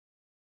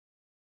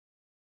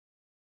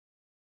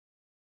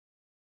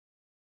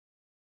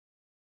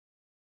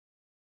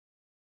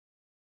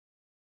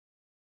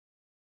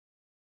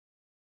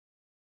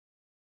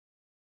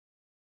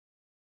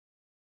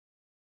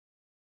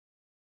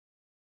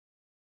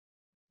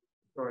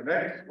So our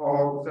next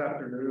call this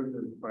afternoon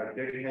is by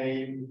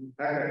Hain,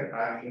 Hecke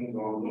actions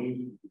on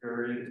loose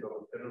periods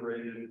of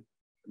iterated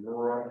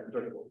Shimura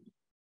integrals.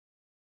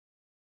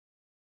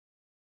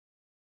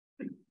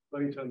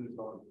 Let me turn this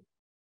on.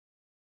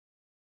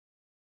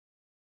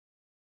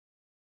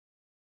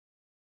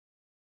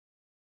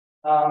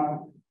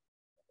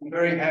 I'm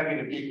very happy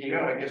to be here.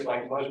 I guess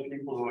like most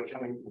people who are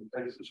coming from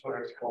places where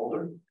it's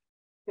colder.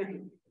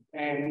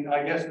 And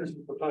I guess this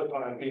is the first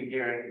time I've been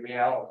here in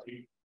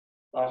reality.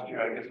 Last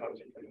year, I guess I was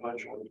in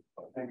virtual,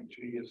 maybe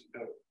 2 years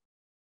ago.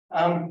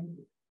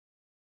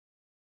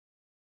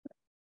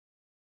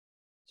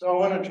 So I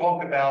want to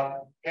talk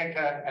about Hecke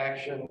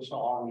actions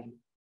on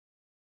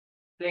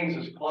things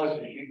as close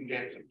as you can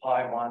get to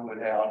pi1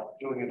 without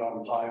doing it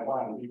on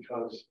pi1,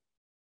 because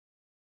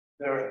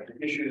there are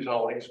issues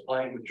I'll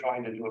explain with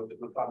trying to do it with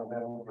the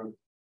fundamental group.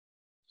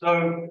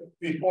 So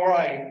before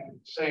I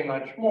say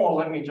much more,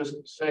 let me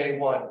just say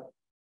what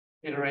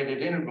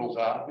iterated integrals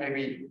are.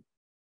 Maybe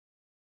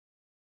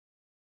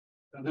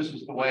this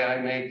is the way I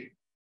make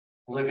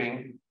a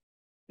living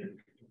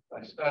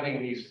by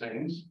studying these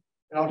things.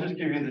 And I'll just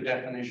give you the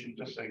definition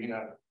just so you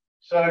know.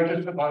 So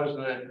just suppose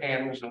that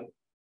M is a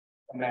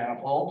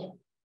manifold.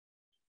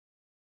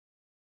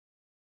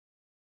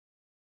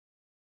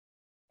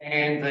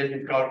 And that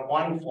you've got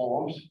one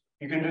forms.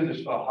 You can do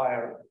this for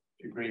higher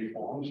degree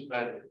forms,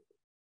 but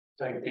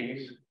take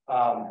these.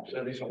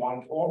 So these are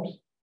one forms.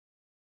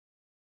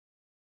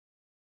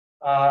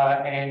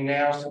 And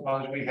now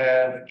suppose we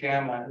have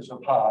gamma as a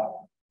path.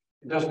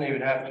 It doesn't even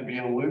have to be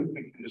a loop.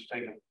 We can just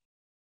take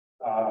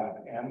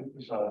M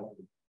as a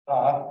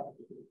path.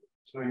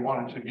 So we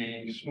want it to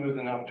be smooth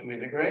enough to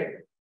integrate.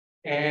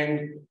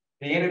 And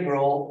the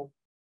integral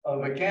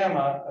of a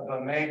gamma of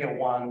omega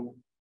 1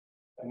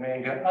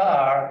 omega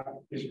r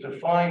is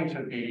defined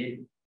to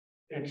be,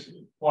 it's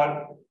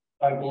what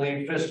I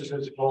believe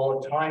physicists call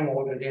a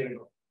time-ordered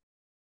integral.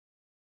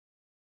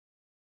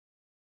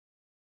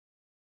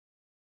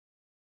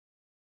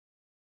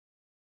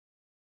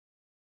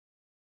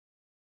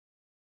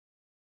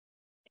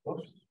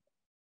 Oops.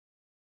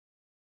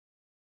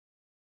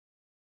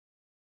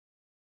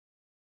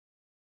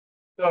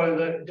 So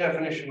the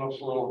definition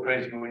looks a little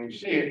crazy when you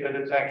see it, but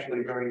it's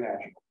actually very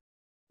natural.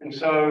 And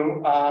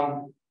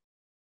so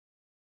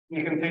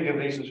you can think of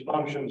these as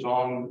functions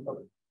on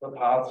the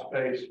path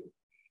space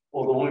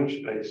or the loop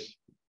space.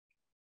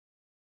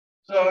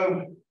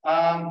 So,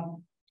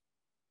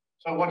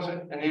 so what's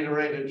an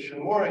iterated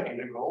Shimura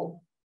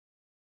integral?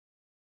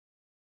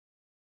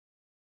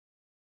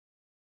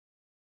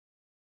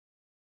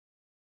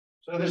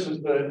 So this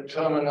is the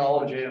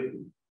terminology of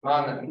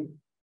Manin,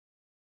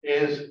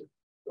 is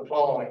the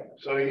following.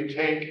 So you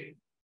take,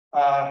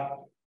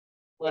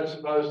 let's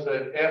suppose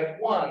that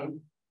F1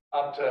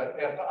 up to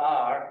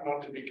FR,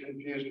 not to be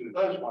confused with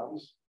those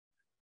ones,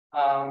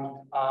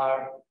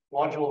 are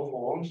modular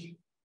forms.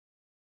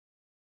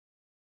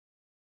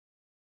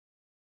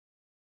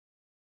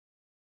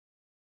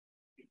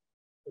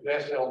 Of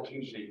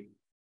SL2Z,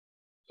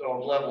 so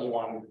of level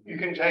 1. You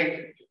can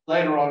take,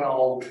 later on,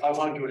 I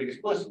won't do it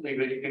explicitly,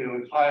 but you can do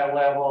it higher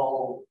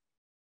level,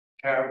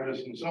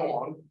 characters, and so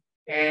on.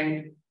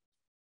 And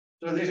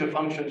so these are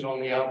functions on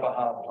the upper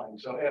half plane.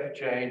 So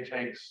Fj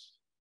takes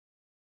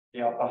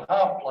the upper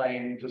half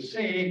plane to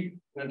C,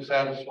 and it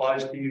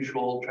satisfies the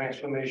usual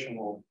transformation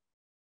law.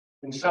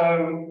 And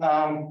so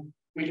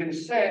we can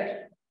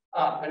set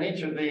up in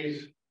each of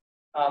these,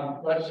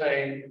 let's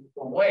say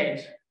the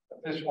weight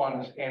of this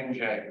one is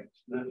Mj.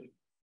 So the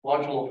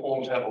modular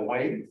forms have a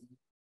weight.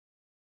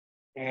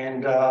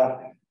 And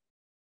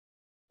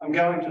I'm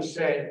going to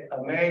set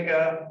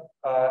omega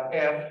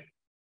Fj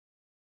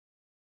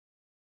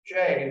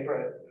for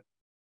it.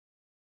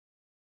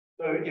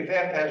 So if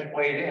F has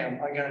weight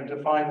M, I'm going to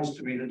define this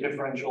to be the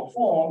differential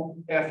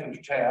form, F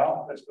of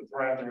tau, that's the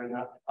parameter in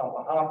the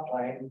upper half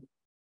plane,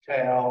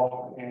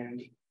 tau, and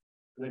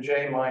the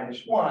J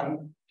minus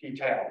 1, T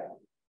tau.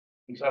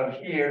 And so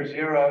here,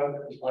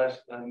 0 is less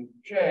than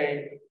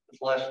J, is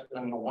less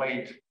than the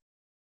weight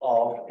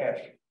of F.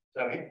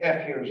 So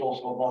F here is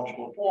also a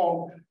modular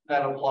form.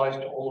 That applies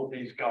to all of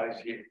these guys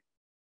here.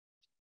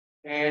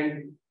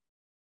 And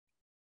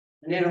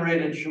an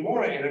iterated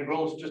Shimura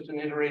integral is just an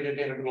iterated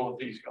integral of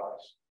these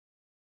guys.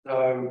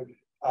 So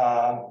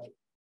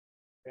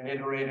an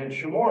iterated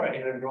Shimura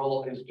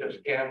integral is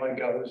just gamma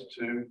goes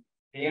to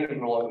the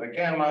integral over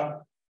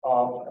gamma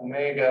of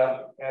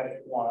omega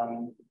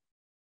F1,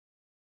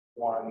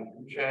 1,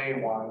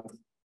 J1,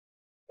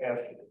 F,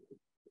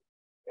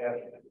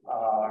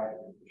 Fr,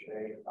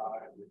 Jr.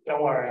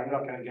 Don't worry, I'm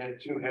not going to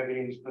get too heavy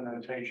into the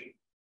notation.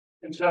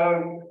 And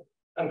so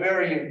a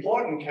very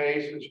important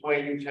case is where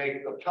you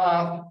take the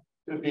path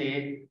to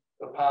be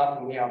the path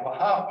in the upper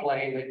half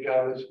plane that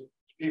goes,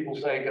 people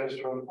say goes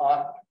from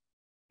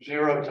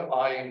 0 to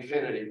I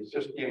infinity. It's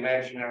just the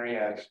imaginary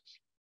axis.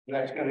 And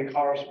that's going to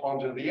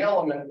correspond to the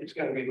element. It's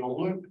going to be the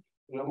loop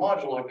in the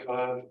modular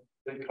curve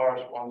that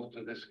corresponds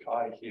to this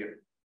guy here.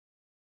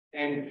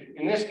 And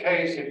in this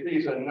case, if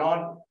these are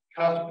not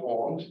cusp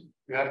forms,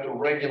 you have to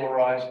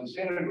regularize this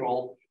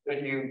integral,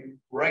 that you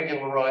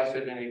regularize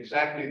it in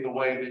exactly the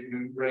way that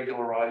you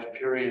regularize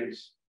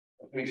periods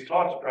of mixed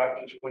Hodge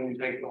structures when you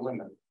take the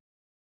limit.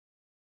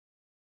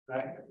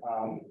 Right?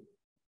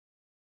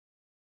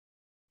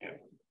 Yeah.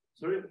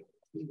 Sorry,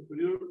 could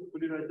you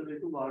write a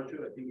little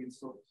larger? I think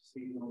it's not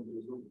seen on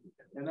the Zoom.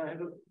 And I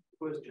have a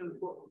question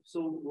for,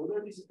 so what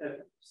are these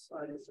F's?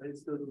 I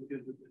still don't get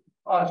it.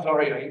 Oh,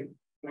 sorry, I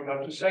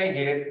forgot to say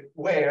here,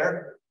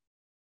 where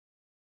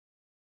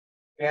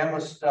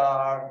gamma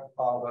star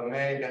of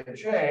omega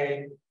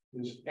j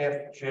is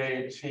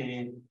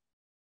fjt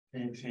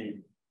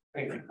dt.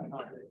 Thank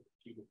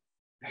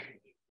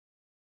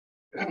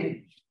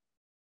you.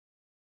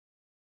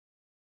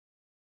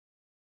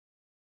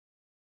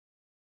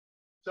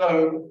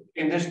 So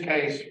in this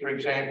case, for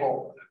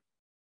example,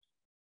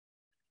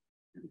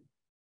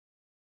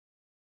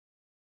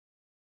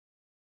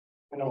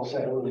 and I'll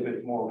say a little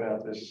bit more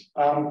about this.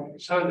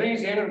 So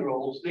these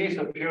integrals, these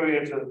are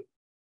periods of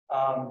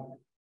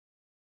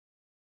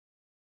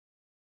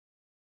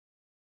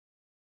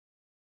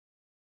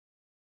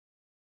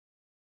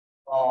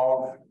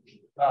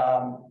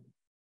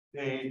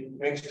the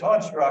mixed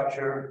Hodge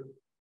structure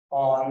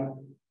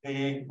on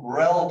the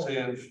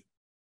relative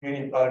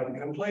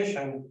unipotent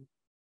completion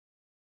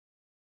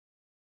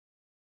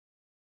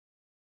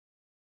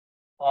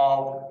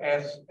of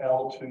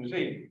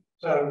SL2Z.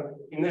 So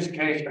in this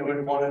case, you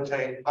would want to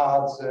take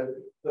paths that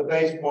the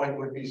base point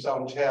would be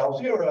some tau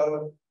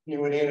 0.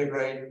 You would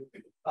integrate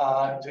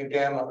to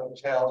gamma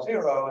of tau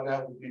 0, and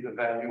that would be the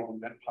value on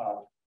that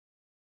path.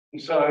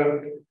 And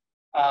so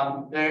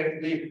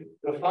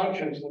the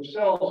functions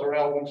themselves are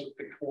elements of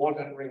the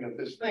coordinate ring of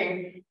this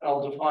thing.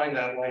 I'll define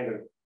that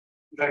later.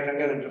 In fact, I'm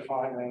going to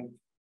define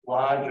a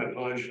larger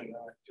version that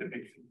I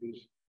typically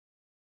use.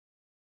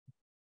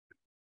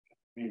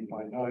 Read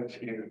my notes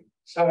here.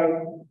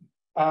 So,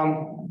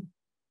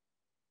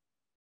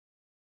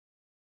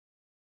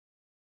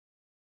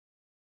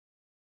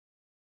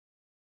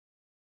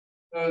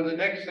 so the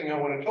next thing I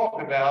want to talk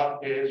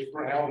about is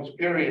Brown's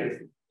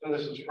period. So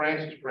this is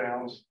Francis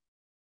Brown's.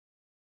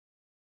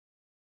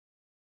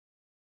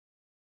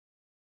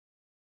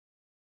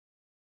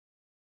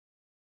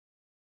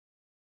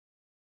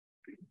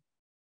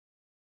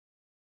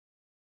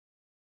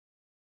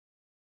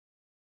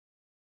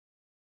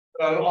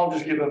 So I'll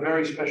just give a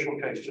very special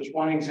case, just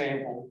one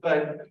example,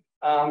 but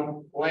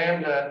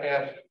lambda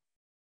f,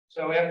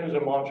 so f is a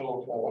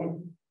modular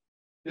form.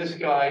 This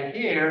guy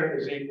here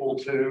is equal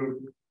to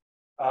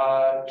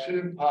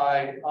 2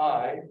 pi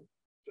I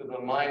to the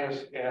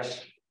minus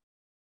s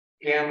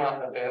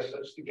gamma of s,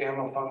 that's the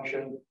gamma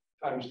function,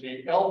 times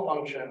the L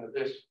function of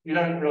this. You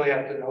don't really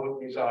have to know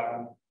what these are.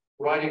 I'm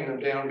writing them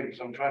down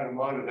because I'm trying to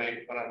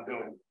motivate what I'm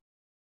doing.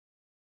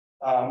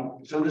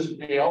 So this is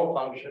the L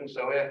function,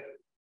 so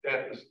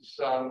f is the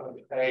sum of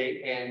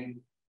a n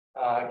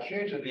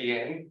q to the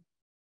n.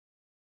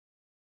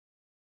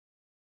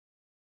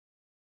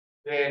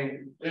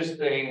 Then this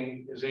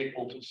thing is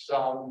equal to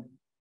sum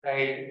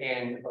a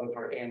n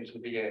over n to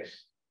the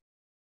s.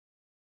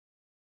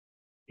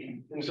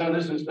 And so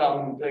this is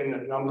something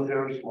that number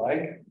theorists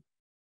like.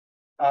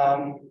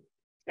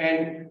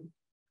 And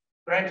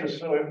Francis,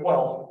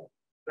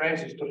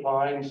 Francis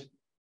defines,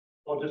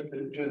 I'll just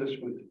do this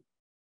with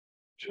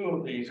two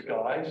of these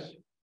guys,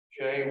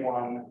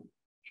 J1,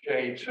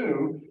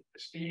 J2.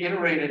 It's the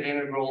iterated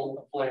integral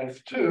of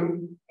length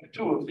 2 of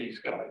two of these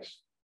guys.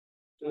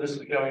 So this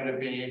is going to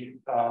be,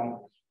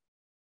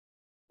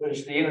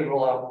 it's the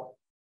integral of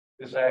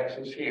this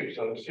axis here.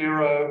 So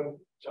 0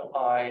 to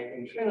I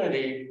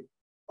infinity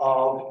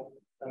of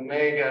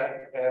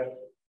omega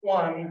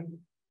F1,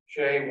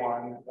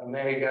 J1,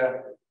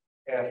 omega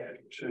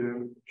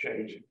F2,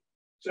 J2.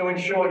 So in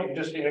short, you're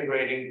just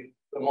integrating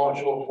the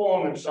modular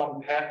form in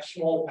some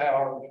small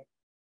power of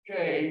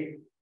J.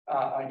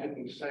 I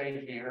didn't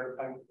say here,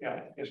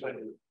 yes I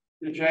did.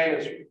 The J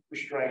is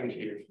restrained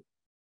here.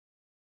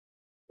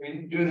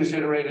 We do this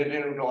iterated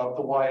integral up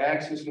the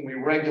y-axis and we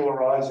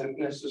regularize if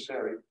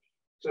necessary.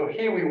 So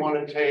here we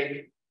want to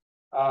take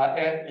the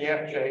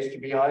FJs to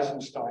be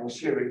Eisenstein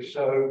series.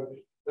 So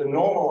the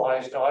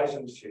normalized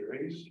Eisen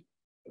series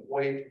of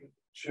weight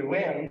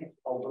 2n,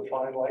 I'll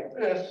define like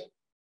this,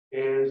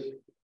 is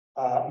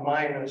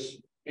minus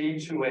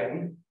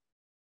B2n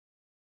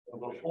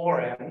over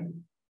 4n.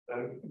 So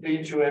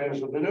B2n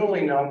is a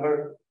Bernoulli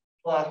number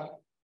plus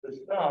the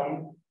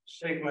sum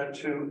sigma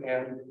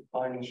 2n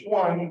minus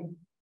 1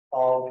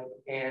 of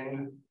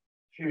n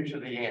q to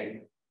the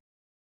n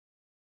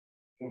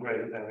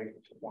greater than or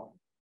equal to 1.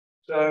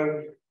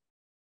 So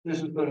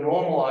this is the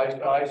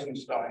normalized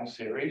Eisenstein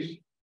series.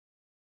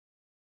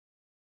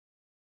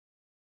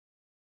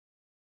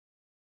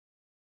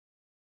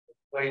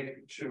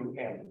 Weight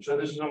 2n. So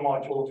this is a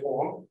modular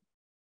form.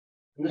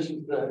 And this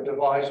is the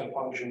divisor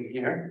function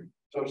here.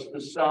 So it's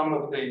the sum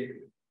of the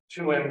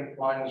 2m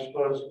minus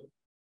first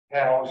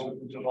powers of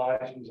the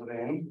divisors of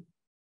n.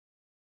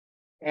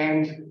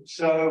 And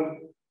so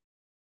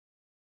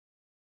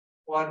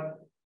what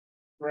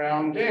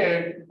Brown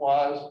did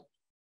was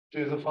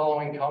do the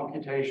following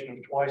computation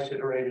of twice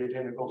iterated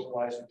integrals of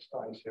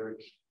Eisenstein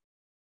series.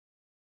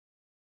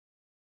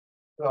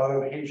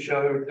 So he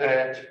showed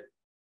that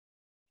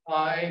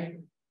I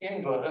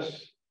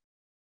inverse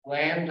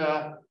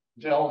lambda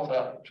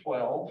delta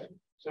 12.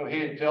 So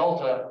here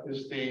delta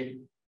is the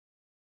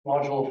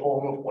modular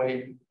form of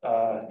weight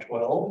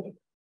 12.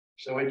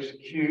 So it's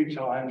Q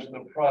times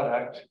the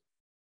product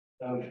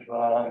of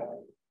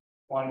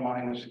 1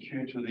 minus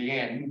Q to the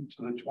n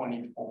to the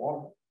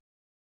 24.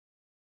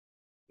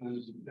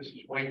 This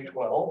is weight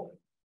 12.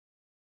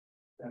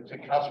 That's a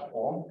cusp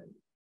form.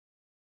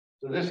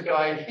 So this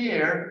guy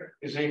here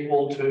is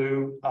equal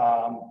to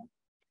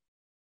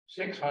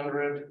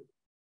 600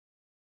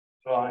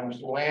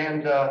 times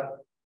lambda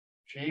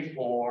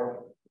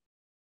G4,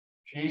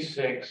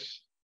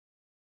 G6,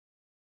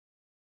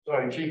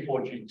 sorry,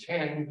 G4,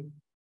 G10,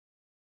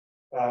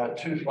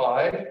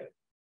 25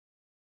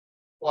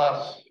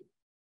 plus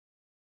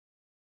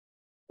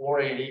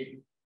 480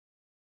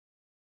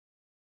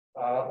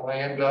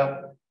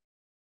 lambda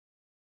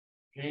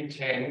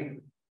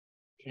G10,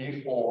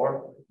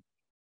 G4,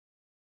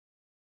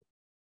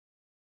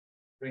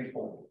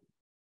 34.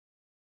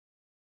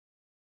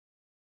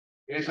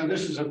 Okay, so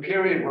this is a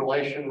period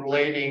relation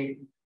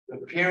relating the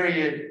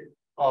period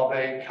of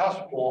a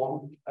cusp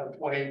form of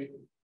weight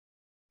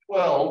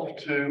 12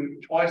 to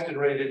twice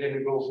iterated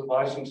integrals of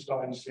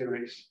Eisenstein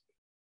series.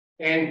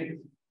 And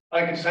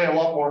I could say a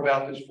lot more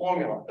about this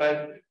formula,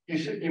 but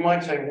you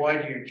might say,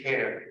 why do you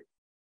care?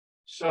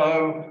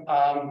 So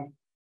I'm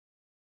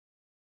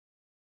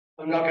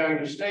not going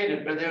to state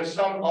it, but there's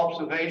some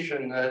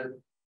observation that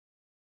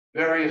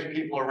various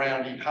people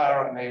around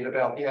Ihara made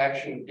about the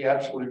action of the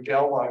absolute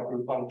Galois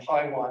group on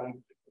pi1,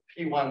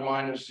 p1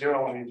 minus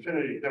 0 and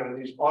infinity. There are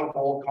these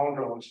oddball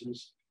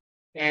congruences.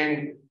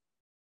 And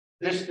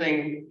this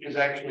thing is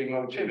actually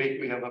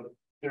motivic. We have a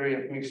theory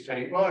of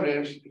mixed-state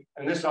motives,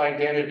 and this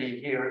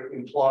identity here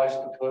implies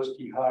the first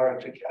Ihara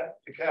to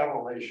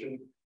Cow relation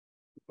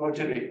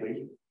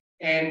motivically.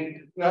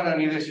 And not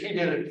only this, he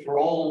did it for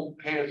all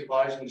pairs of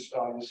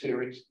Eisenstein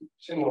series,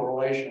 similar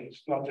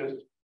relations, not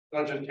just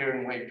here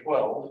in weight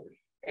 12.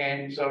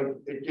 And so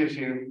it gives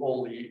you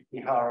all the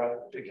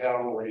Ihara to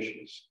Cow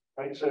relations,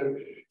 right? So,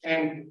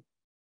 and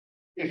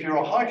if you're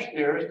a Hodge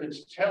theorist,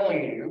 it's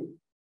telling you,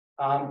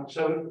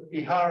 so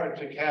Ihara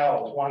to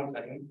Cow is one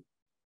thing.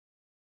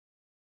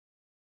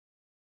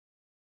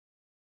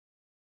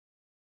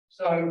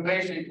 So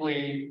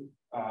basically,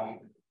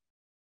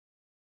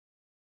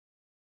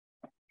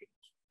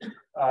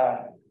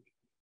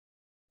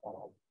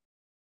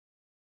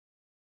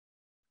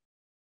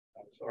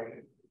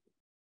 sorry,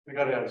 we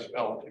got to have to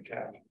spell it to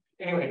Cow.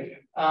 Anyway,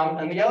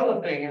 and the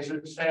other thing is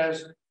it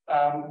says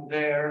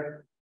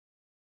there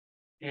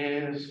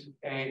is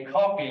a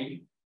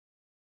copy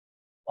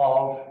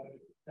of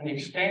an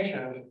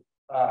extension.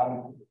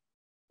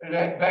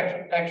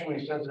 It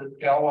actually says that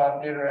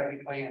Galois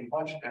theoretically and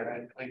Hodge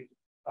theoretically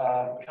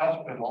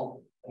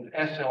cuspidal and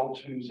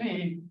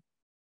SL2Z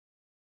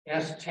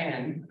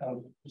S10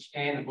 of the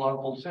standard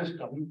local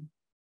system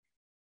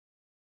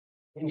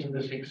into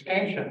this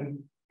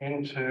extension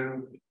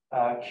into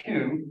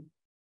Q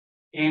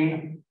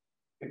in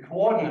the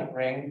coordinate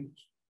ring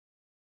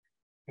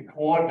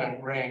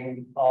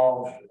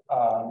of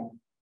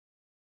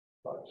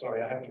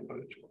sorry, I have to put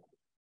it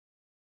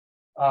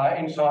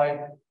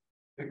inside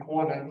the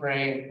coordinate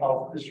ring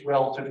of this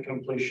relative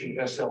completion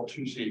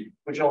SL2Z,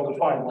 which I'll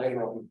define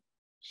later on.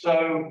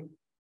 So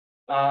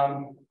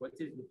what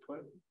is the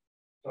 12?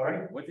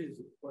 Sorry? What is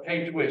the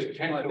 10 twist,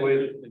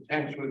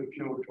 10 twist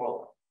Q of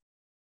 12.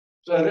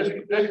 So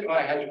this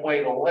guy has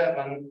weight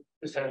 11,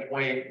 this has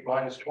weight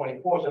minus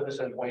 24, so this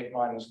has weight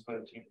minus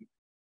 13.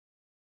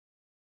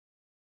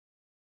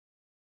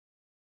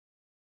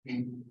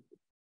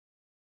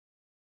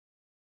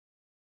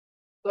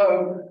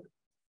 So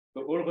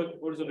all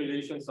the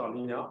relations are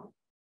linear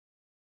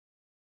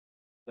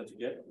that you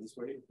get this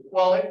way?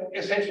 Well,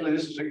 essentially,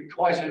 this is a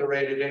twice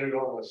iterated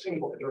integral and a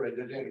single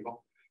iterated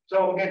integral. So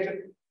I'll get to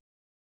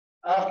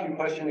ask you a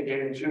question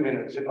again in 2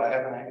 minutes if I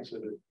haven't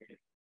answered it.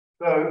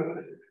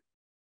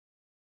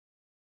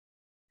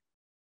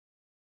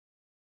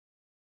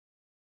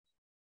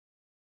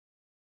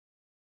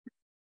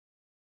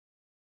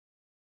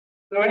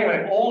 So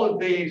anyway, all of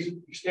these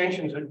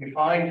extensions that you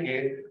find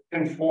here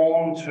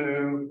conform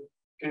to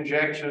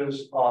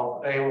conjectures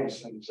of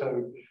Valenson.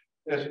 So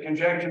there's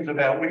conjectures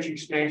about which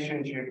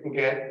extensions you can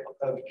get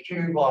of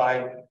Q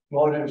by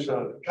motives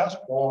of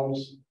cusp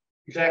forms,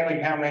 exactly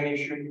how many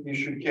you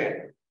should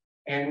get.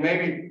 And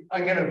maybe I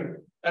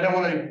don't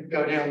want to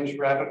go down this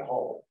rabbit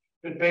hole,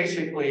 but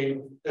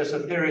basically there's a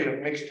theory of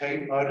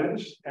mixed-tape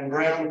motives, and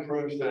Brown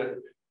proves that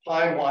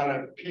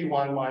pi1 of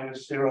p1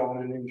 minus 0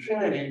 and an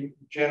infinity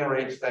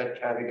generates that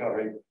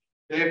category.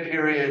 Their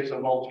periods are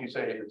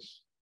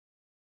multi-zetas.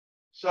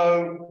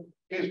 So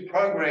his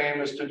program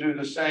is to do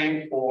the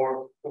same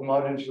for the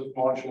motives of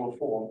modular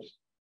forms.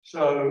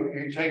 So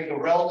you take the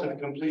relative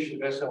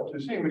completion of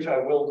SL2C, which I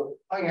will do.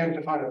 I'm going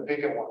to find a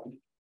bigger one.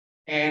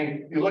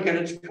 And you look at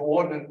its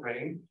coordinate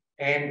ring,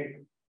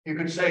 and you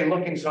could say,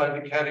 look inside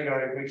the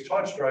category of mixed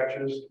Hodge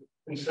structures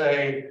and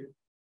say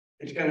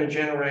it's going to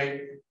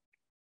generate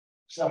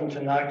some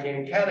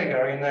tannakian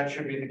category, and that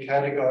should be the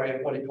category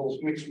of what he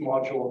calls mixed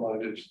modular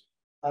motives,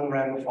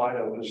 unramified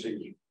over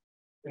Z.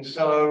 And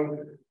so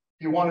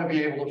you want to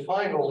be able to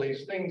find all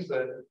these things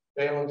that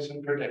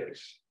Beilinson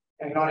predicts,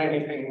 and not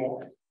anything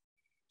more.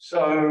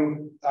 So,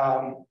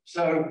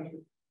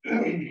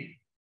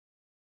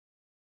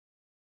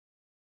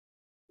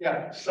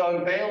 yeah,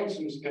 so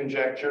Beilinson's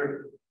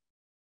conjecture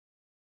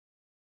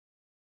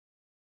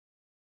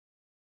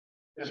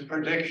is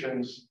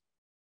predictions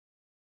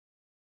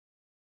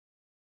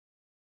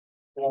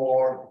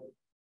for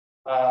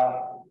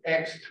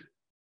X1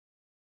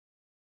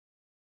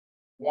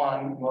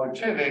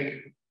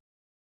 motivic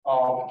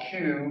of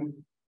Q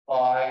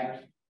by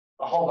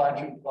a whole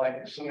bunch of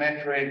like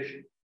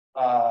symmetric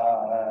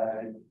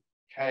K1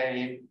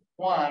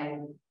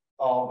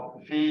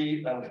 of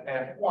V of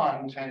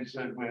F1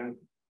 tensored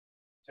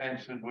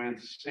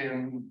with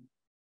sim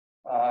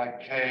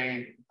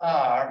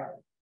KR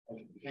of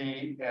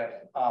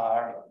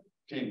VFR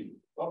D.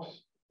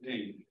 Oops,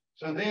 D.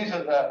 So these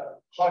are the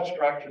Hodge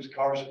structures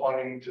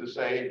corresponding to,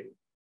 say,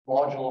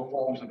 modular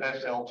forms of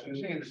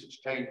SL2Z. This is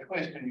K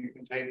twist, and you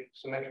can take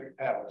symmetric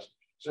powers.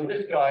 So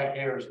this guy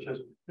here is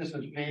just, this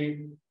is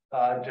V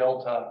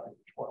delta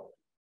 12.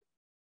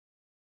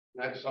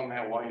 That's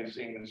somehow why you're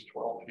seeing this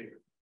 12 here.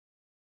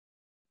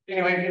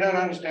 Anyway, if you don't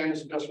understand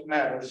this, it doesn't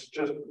matter. It's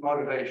just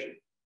motivation.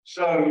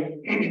 So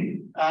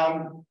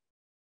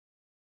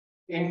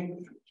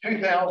in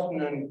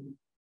 2000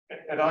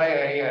 at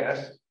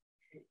IAS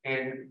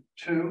in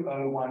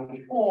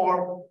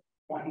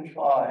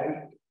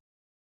 2014-15,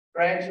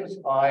 Francis,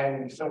 I,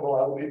 and several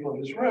other people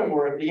in this room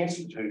were at the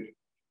Institute.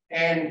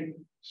 And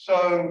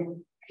so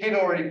he'd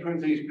already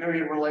proved these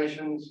period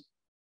relations.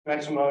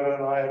 Matsumoto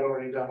and I had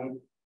already done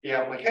the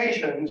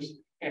applications.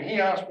 And he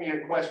asked me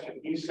a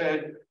question. He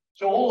said,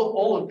 so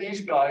all of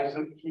these guys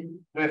that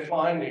we're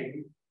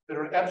finding that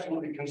are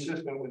absolutely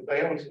consistent with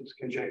Beilinson's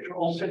conjecture,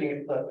 all sitting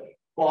at the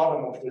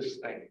bottom of this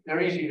thing.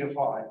 They're easy to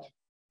find.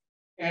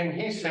 And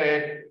he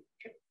said,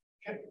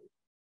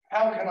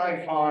 how can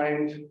I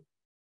find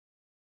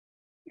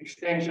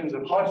extensions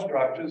of Hodge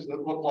structures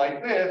that look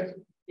like this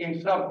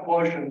in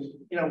subquotients?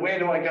 You know, where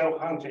do I go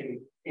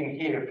hunting in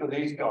here for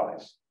these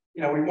guys?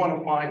 You know, we want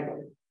to find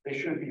them. They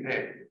should be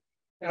there.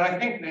 And I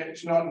think that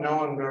it's not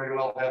known very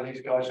well how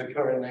these guys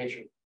occur in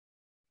nature.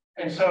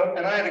 And so,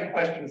 and I had a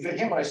question for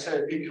him. I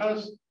said,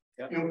 because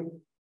that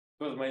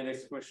was my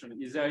next question.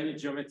 Is there any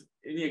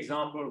any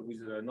example with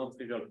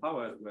non-trivial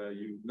powers where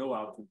you know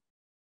how to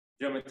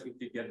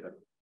geometrically get them?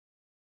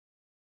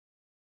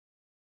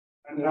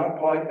 I'm not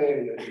quite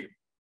there yet.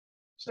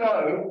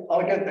 So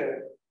I'll get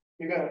there.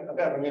 You got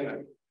about a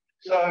minute.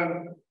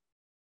 So,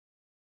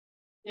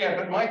 yeah,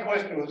 but my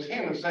question was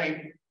him was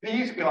saying,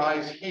 these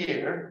guys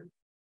here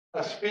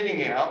are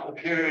spitting out the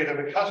period of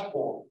a cusp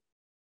form.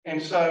 And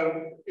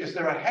so is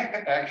there a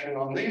Hecke action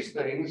on these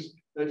things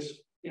that's,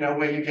 you know,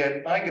 where you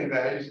get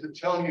eigenvalues that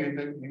tell you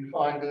that you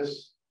find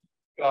this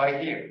guy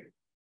here?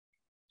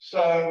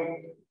 So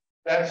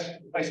that's,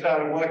 I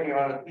started working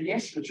on it at the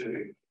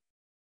Institute.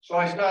 So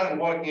I started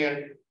working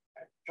at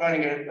trying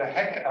to get the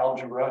Hecke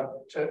algebra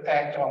to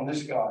act on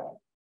this guy.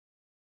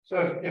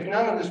 So if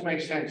none of this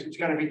makes sense, it's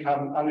going to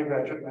become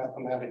undergraduate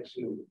mathematics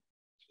soon.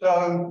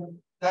 So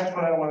that's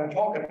what I want to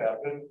talk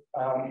about. But,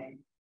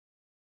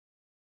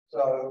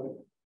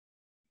 so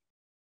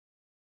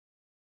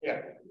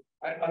yeah,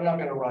 I'm not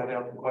going to write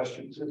out the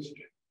questions. It's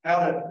how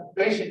to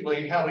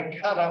basically how to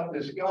cut up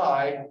this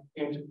guy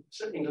into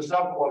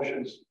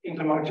subquotients,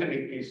 into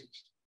motivic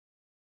pieces,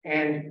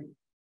 and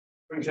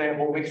for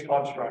example, mixed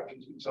Hodge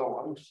structures and so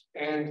on.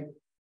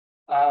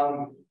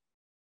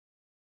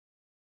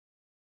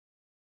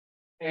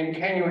 And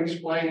can you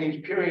explain these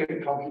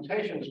period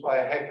computations by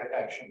a Hecke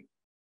action?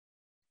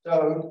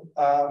 So,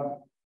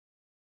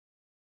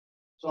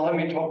 so let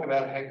me talk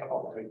about Hecke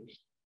operators.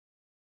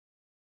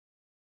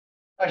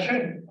 I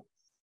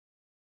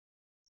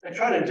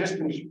try to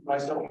distance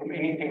myself from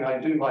anything I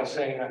do by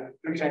saying,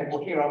 for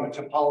example, here I'm a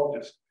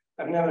topologist.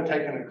 I've never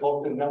taken a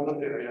course in number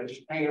theory. I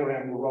just hang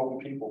around the wrong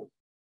people.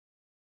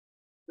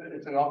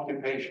 It's an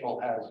occupational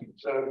hazard.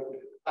 So,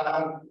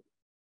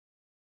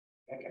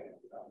 okay,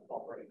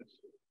 operators.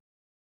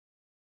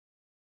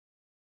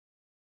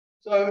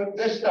 So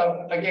this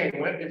stuff, again,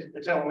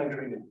 it's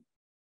elementary now.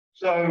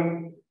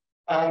 So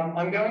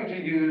I'm going to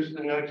use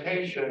the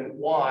notation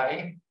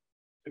y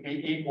to be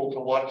equal to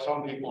what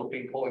some people have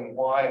been calling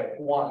y of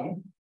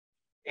 1,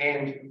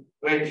 and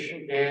which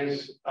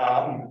is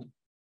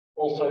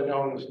also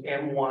known as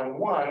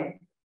M11,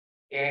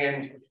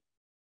 and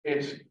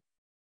it's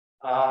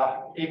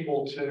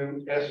equal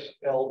to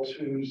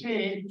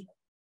SL2Z.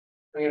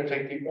 I'm going to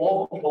take the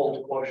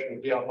orbifold quotient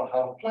of the upper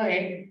half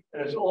plane,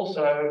 and it's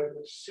also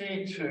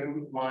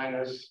C2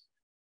 minus,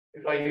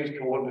 if I use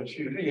coordinates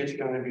UV, it's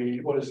going to be,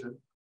 what is it?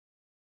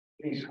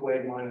 B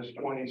squared minus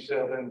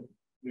 27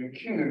 nu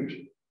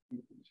cubed,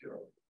 0.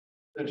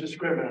 The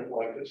discriminant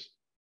locus,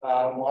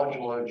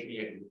 modulo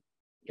GN.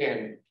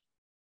 Again,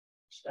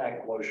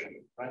 stack quotient,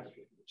 right?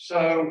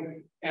 So,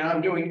 and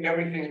I'm doing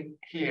everything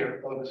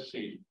here over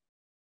C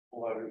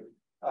below.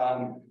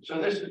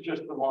 So this is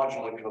just the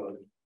modular curve,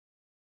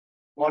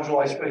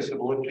 moduli space of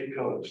elliptic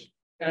curves.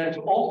 And it's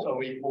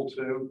also equal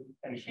to,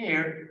 and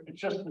here,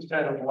 it's just a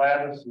set of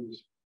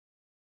lattices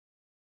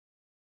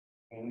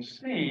in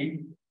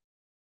C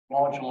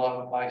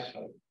modulo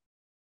iso.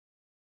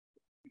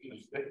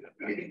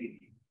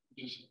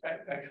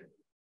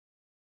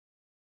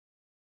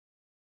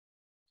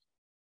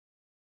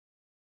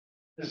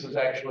 This is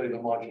actually the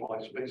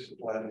moduli space of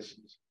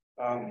lattices.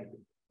 All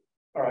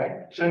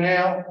right, so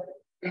now,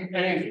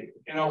 and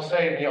I'll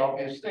say the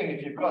obvious thing,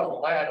 if you've got a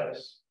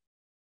lattice,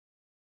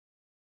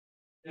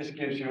 this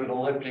gives you an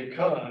elliptic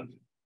curve,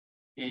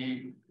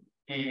 E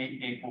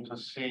equal to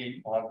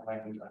C on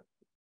lambda.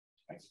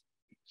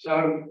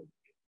 So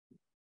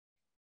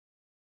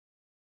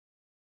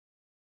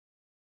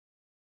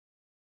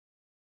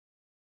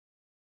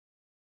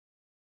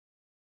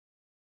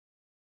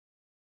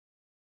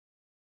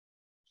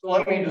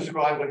let me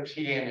describe what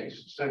Tn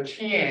is. So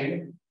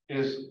Tn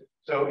is,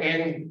 so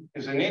n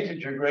is an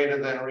integer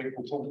greater than or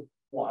equal to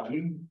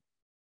 1,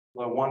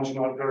 though 1's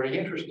not very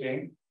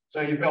interesting. So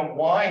you've got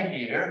y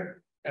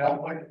here, and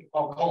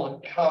I'll call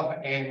it cov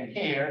n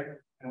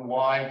here and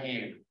y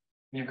here.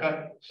 You've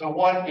got, so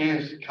what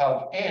is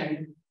cov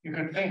n? You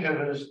could think of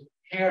it as,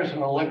 here's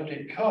an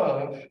elliptic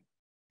curve,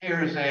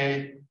 here's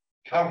a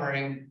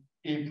covering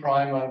E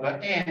prime over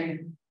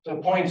n. So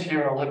points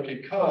here are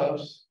elliptic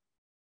curves,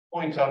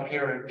 points up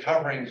here are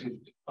coverings of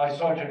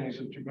isogenies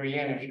of degree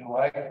n, if you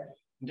like.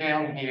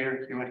 Down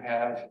here, you would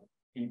have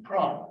E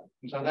prime.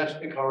 And so that's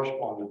the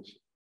correspondence.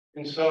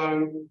 And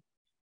so,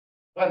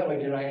 by the way,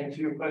 did I answer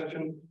your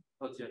question?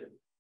 Not yet.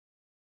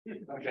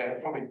 Okay, I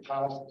probably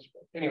passed this.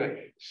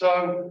 Anyway,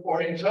 so,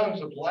 or in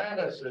terms of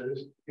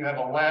lattices, you have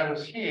a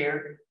lattice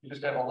here. You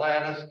just have a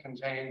lattice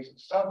contains a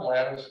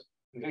sublattice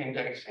with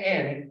index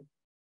n,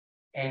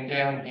 and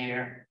down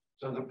here.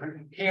 So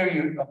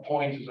here a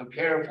point is a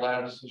pair of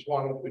lattices,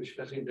 one of which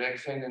has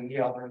index n and the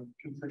other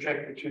can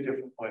project the two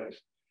different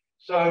ways.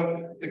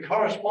 So the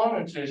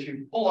correspondence is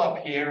you pull up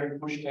here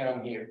and push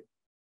down here.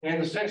 And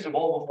in the sense of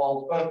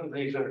overfolds, both of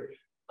these are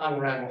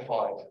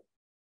unramified.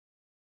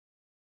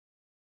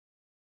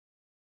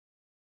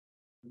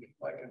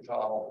 I can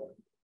tell.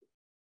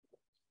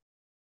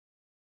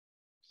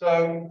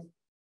 So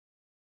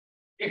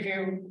if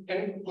you,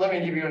 and let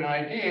me give you an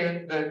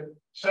idea that,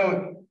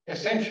 so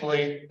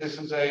essentially this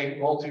is a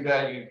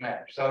multi-valued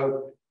map.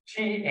 So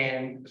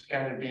Tn is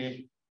going to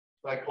be,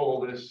 I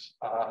call this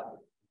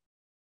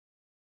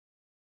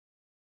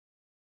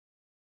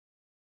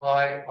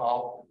pi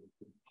of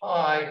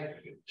pi.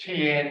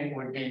 Tn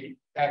would be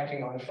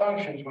acting on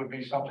functions would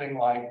be something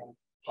like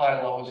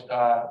pi lower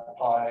star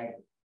pi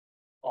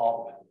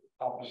of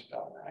upper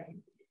star, right?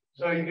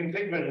 So you can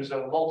think of it as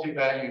a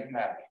multi-valued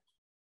map.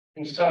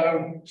 And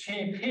so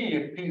Tp,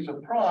 if p is a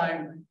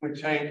prime, would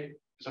take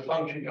as a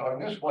function going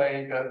this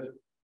way,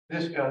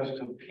 this goes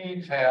to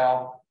p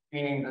tau,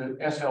 meaning the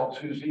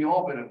SL2z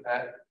orbit of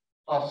that,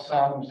 plus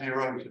some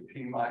 0 to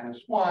p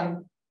minus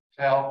 1,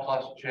 tau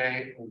plus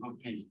j over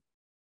p.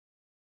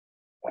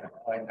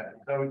 Like that.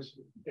 So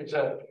it's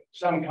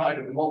some kind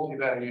of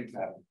multi-valued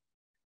map.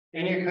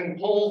 And you can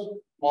pull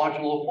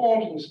modular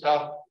forms and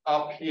stuff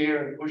up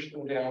here and push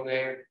them down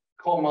there,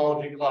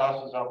 cohomology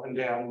classes up and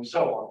down and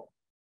so on.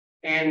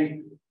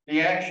 And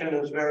the action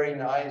is very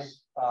nice.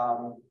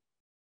 So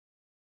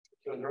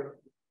the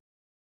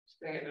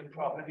standard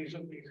properties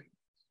of these.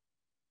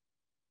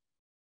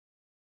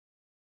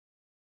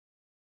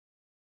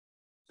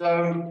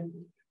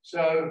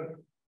 So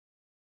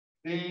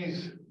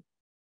these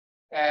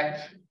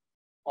act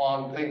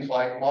on things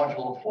like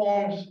modular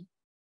forms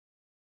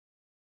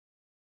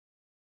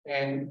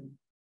and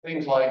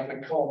things like the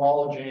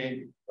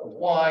cohomology of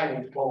y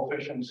with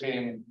coefficients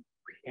in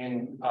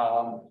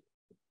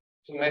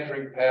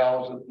symmetric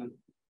powers of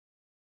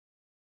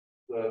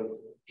the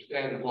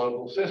standard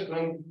local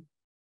system,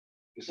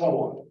 and so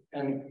on.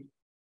 And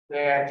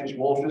they act as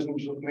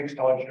morphisms of mixed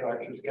Hodge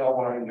structures,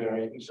 Galois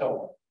invariant, and so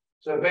on.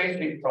 So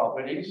basic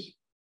properties,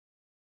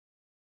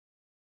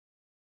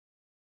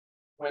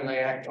 when they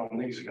act on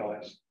these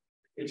guys,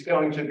 it's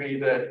going to be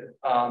that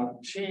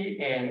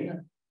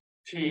Tn,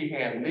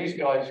 these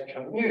guys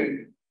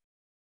commute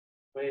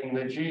when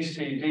the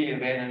GCD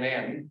of n and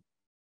m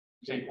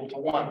is equal to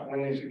 1,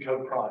 when these are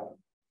co-prime.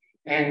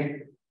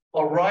 And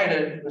I'll write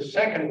it, the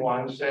second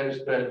one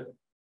says that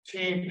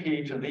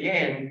Tp to the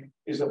n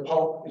is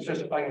it's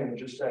just, I'm going to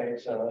just say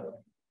it's a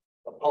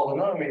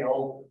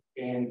polynomial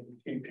in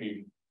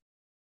Tp.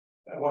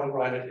 I won't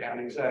write it down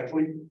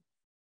exactly.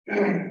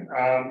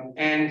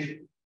 And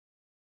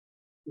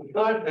the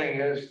third thing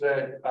is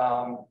that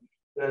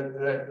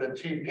the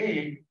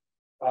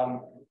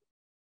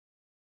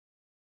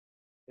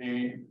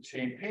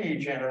TP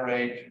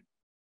generate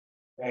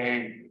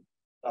a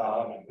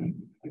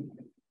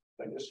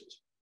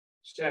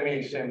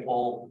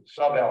semi-simple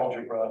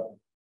subalgebra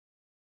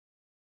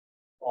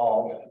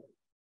of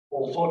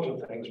all sorts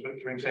of things,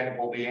 but for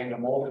example, the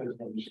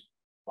endomorphisms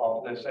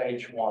of this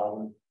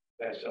H1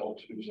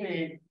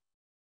 SL2Z.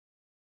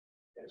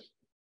 Yes.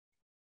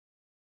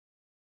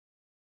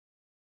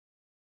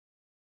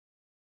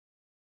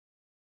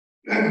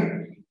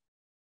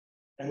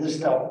 And this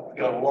stuff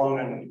got a long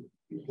and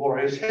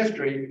glorious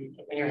history.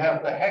 And you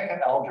have the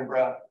Hecke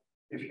algebra,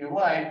 if you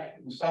like.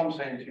 In some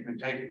sense, you could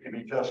take it to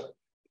be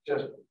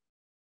just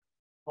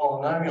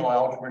polynomial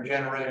algebra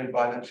generated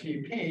by the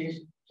TPs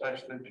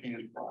such that P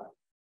is prime.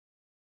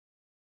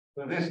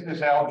 So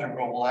this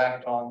algebra will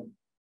act on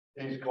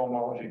these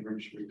cohomology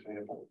groups, for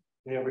example.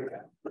 Here we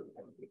go.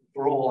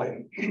 For all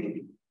in.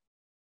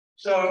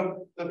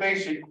 So the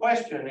basic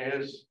question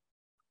is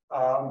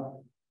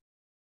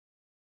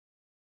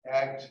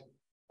act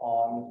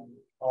on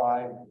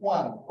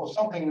I1 or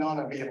something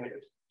non-abelian.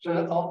 So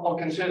I'll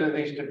consider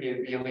these to be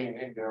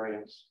abelian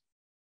invariants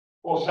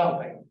or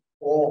something,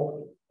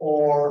 or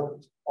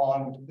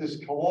on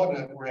this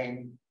coordinate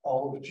ring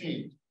of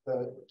G,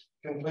 the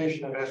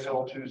completion of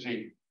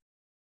SL2Z.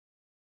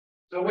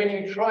 So when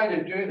you try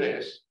to do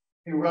this,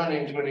 you run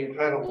into an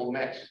incredible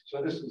mess.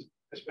 So this is,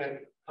 I spent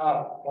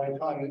half my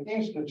time at the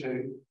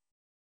Institute.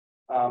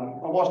 I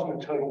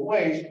wasn't a total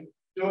waste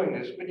doing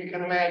this, but you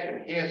can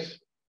imagine here's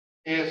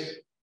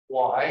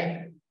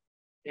Y,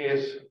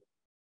 here's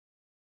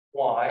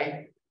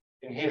Y,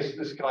 and here's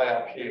this guy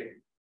up here.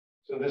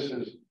 So this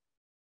is,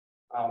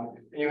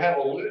 you have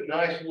a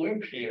nice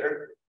loop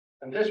here,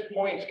 and this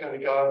point's going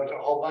to go over to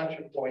a whole bunch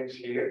of points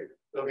here.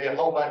 There'll be a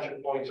whole bunch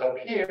of points up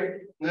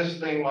here. And this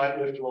thing might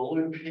move to a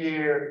loop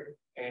here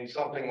and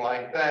something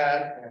like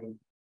that. And,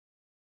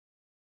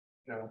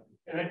 you know,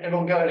 and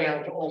it'll go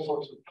down to all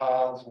sorts of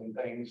paths and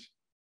things,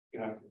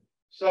 you know.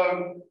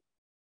 So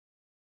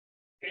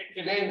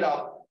it end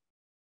up,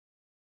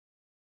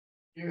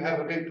 you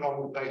have a big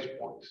problem with base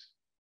points.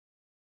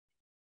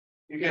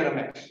 You get a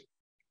mess.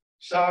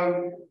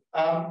 So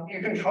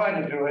you can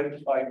try to do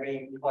it by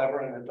being clever,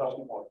 and it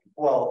doesn't work.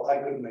 Well, I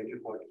couldn't make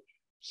it work.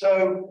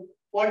 So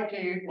what do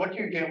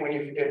you get when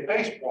you forget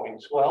base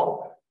points?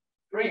 Well,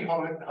 3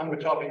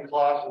 homotopy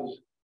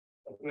classes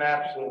of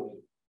maps of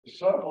the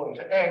circle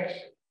into X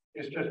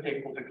is just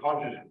equal to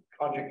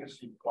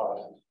conjugacy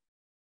classes.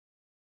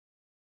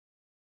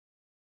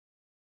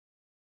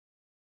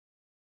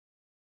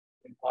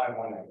 In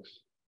I1X.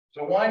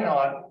 So why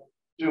not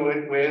do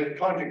it with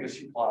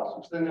conjugacy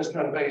classes? Then there's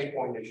no base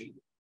point issue.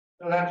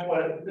 So that's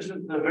what, this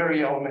is the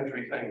very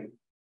elementary thing.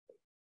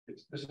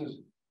 This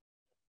is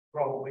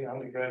probably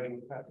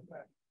undergraduate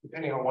mathematics,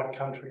 depending on what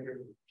country you're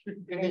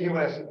in. In the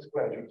US, it's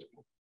graduate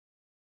school.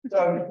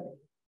 So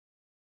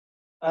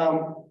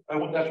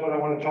that's what I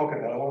want to talk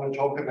about. I want to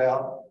talk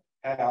about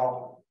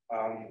how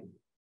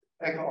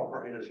Hecke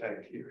operators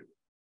act here.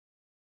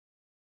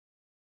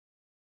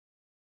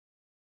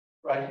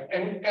 Right,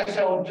 and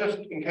SL, just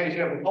in case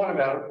you haven't thought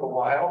about it for a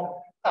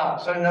while.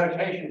 So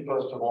notation,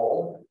 first of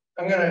all.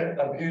 I'm going to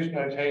abuse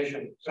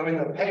notation. So in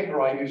the paper,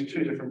 I use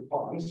 2 different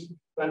fonts,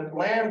 but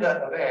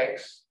lambda of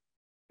X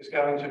is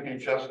going to be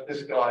just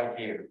this guy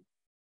here.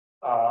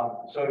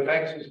 So if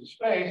X is a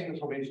space,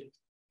 this will be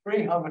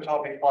 3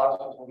 homotopy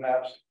classes of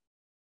maps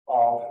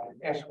of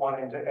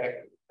S1 into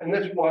X. And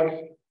this works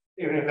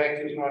even if X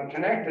is not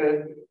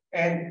connected.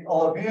 And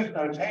I'll abuse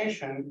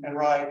notation and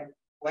write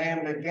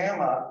lambda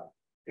gamma.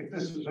 If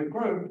this is a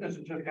group, this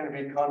is just going to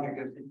be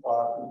conjugacy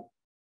classes.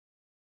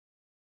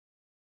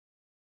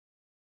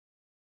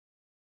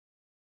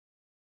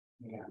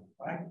 Yeah,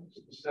 right?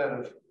 Instead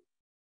of,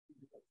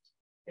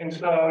 and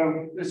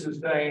so this is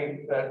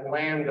saying that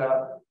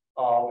lambda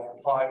of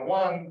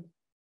pi1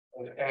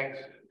 of X,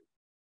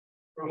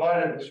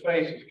 provided the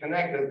space is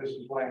connected, this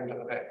is lambda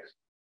of X.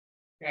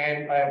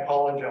 And I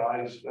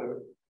apologize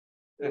for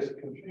this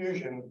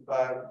confusion,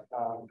 but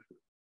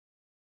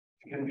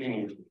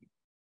convenient.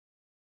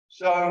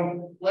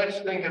 So let's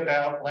think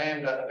about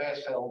lambda of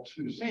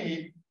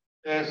SL2Z.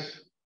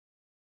 There's,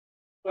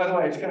 by the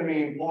way, it's going to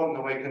be important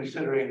that we're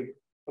considering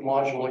the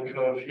modular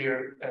curve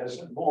here as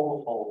a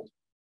normal fold.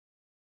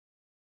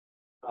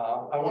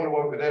 I want to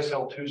work with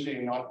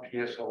SL2Z, not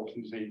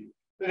PSL2Z.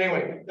 But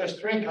anyway, there's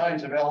 3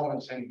 kinds of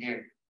elements in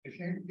here.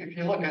 If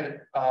you look at it,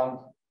 the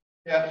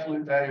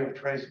absolute value of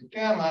trace of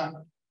gamma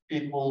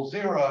equals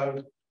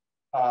 0.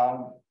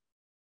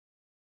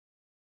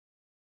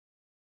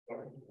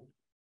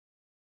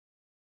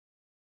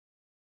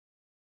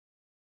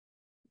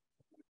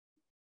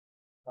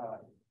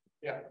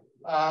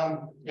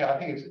 Yeah, I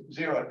think it's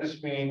 0.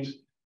 This means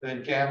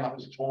that gamma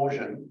is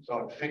torsion,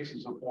 so it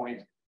fixes a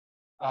point.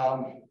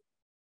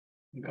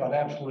 You've got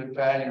absolute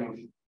value of,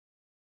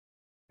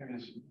 maybe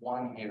there's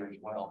 1 here as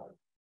well.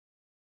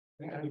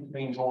 I think it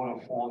means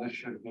order 4. This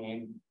should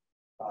mean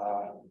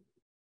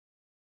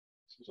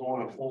this is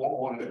order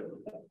 4,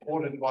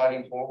 order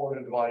dividing 4,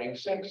 order dividing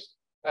 6.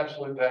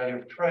 Absolute value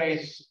of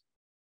trace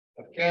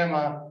of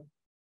gamma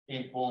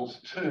equals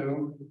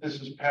 2. This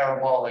is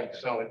parabolic,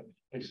 so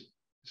it's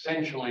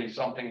essentially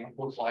something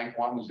that looks like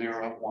 1,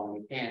 0,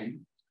 1, n,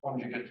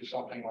 conjugate to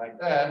something like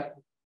that,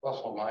 plus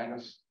or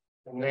minus.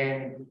 And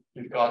then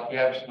you've got the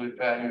absolute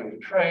value of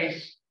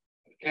trace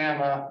of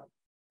gamma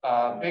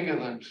bigger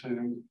than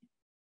 2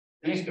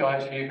 These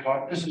guys here,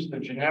 this is the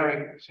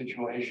generic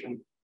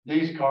situation.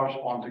 These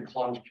correspond to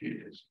closed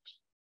geodesics.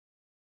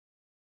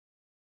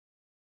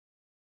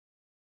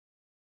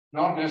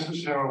 Not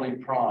necessarily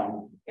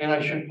prime. And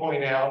I should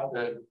point out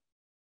that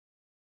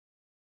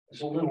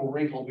it's a little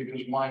wrinkle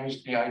because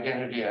minus the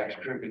identity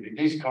activity.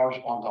 These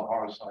correspond to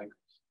horocycles.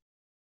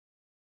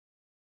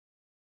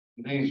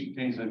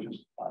 These are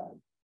just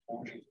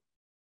forces.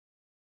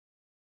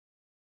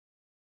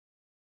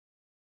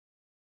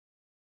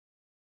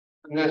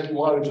 And there's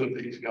loads of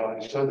these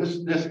guys. So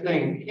this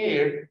thing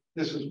here,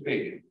 this is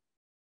big.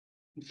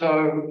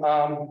 So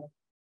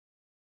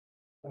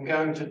I'm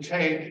going to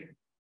take,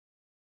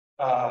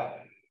 okay,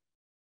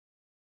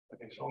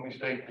 so let me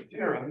state the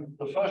theorem.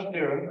 The first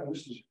theorem, and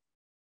this is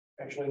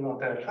actually not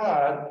that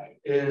hard,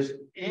 is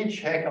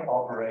each Hecke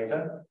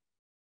operator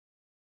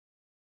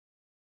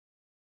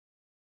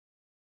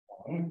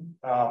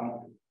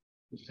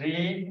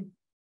Z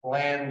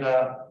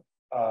lambda,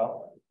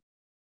 I'll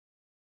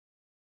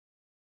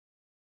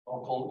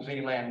call it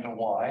Z lambda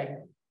Y.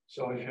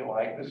 So if you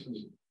like, this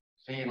is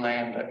Z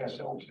lambda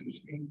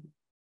SL2Z.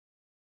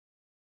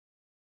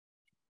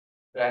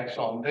 It acts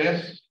on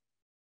this.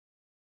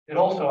 It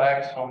also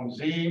acts on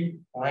Z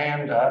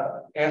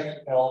lambda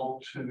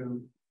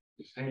SL2Z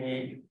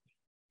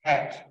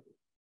hat.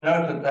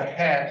 Note that the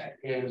hat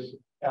is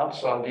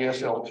outside the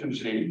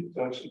SL2Z.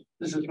 So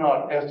this is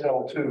not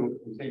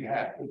SL2Z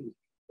hat. This is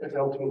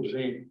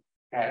SL2Z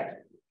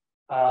hat.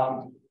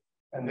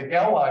 And the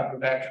Galois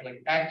group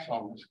actually acts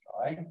on this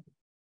guy,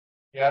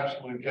 the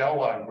absolute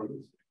Galois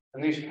group.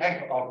 And these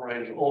Hecke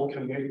operators all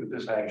commute with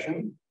this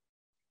action.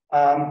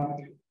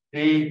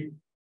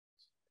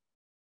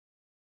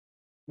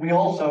 We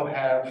also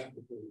have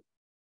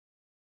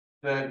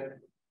that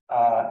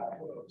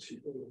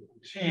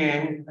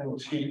Tn and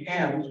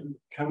Tm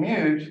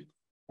commute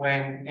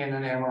when n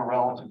and m are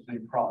relatively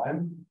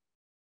prime.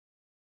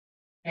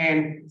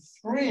 And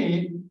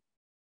 3,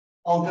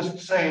 I'll just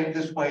say it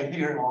this way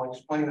here, and I'll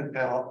explain it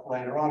better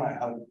later on, I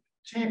hope.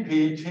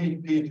 Tp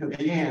to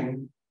the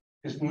n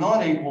is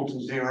not equal to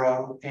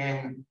 0,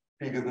 n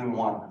bigger than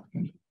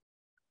 1.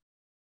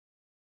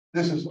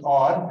 This is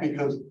odd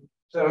because,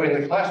 so in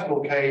the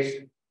classical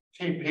case,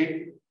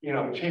 Tp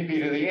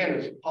to the n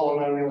is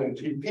polynomial in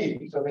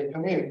Tp, so they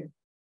commute.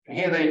 And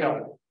here they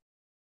don't.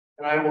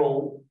 And I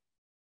will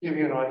give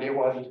you an idea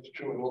why this is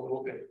true in a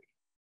little bit.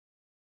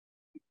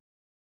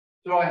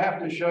 So I have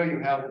to show you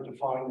how to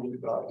define these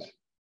guys.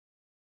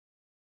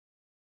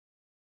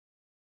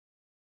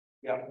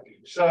 Yeah,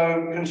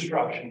 so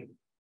construction.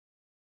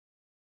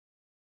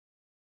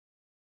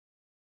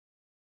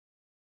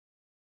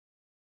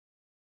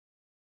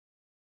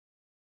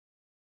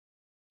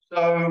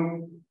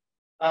 So,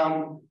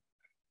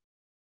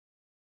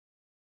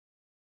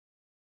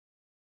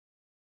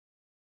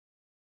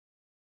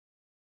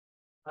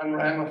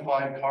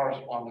 unramified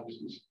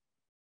correspondences.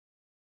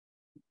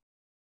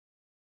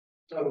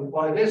 So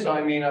by this,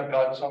 I mean I've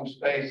got some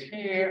space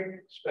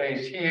here,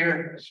 space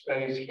here,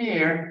 space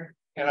here,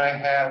 and I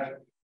have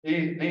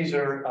these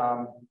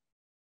are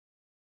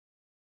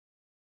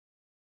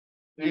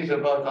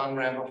both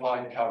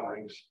unramified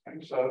coverings.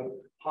 And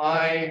so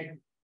pi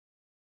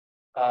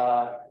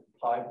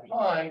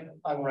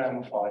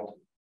unramified.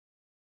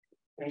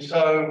 And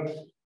so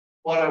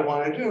what I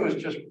want to do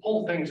is just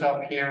pull things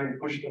up here and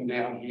push them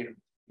down here.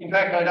 In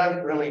fact, I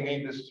don't really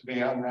need this to be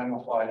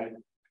unramified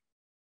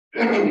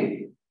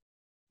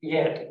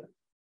yet.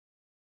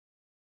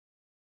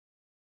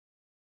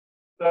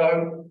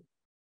 So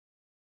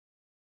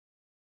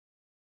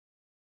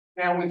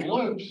now with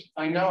loops,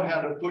 I know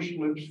how to push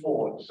loops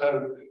forward.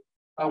 So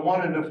I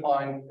want to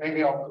define,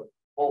 maybe I'll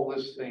call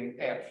this thing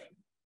F.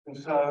 And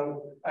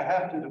so I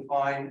have to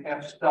define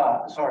F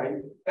star,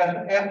 sorry,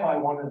 F I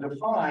want to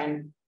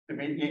define to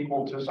be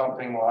equal to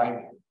something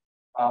like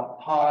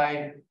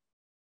pi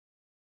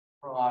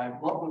prime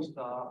lower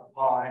star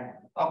pi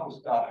upper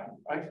star,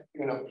 right?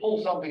 You're going to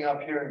pull something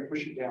up here and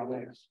push it down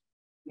there.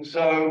 And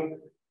so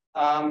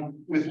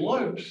with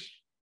loops,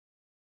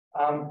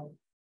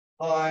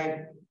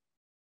 pi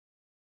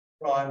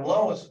prime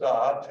lower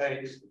star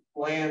takes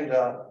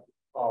lambda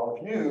of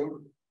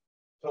u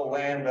to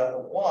lambda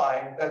of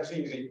y. That's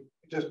easy.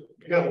 Just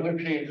you got a loop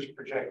here, just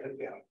project it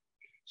down.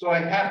 So I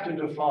have to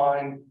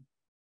define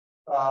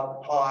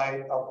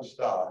pi upper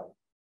star.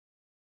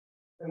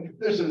 And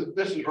this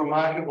is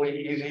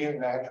remarkably easy and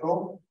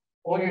natural.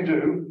 All you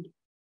do,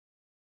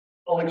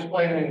 I'll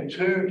explain it in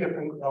 2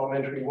 different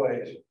elementary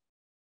ways.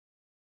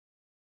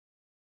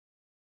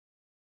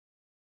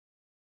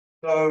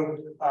 So,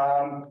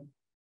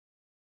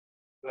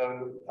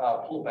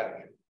 pull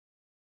back.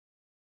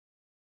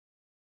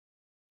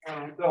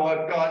 So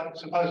I've got,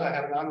 suppose I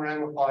have an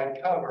unramified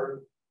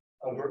cover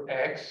over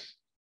X,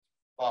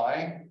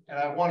 phi, and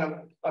I've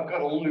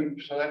got a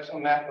loop, so that's a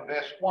map of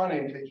S1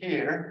 into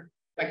here.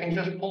 I can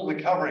just pull the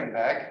covering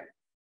back.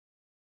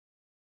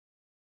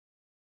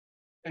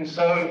 And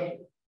so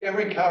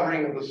every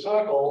covering of the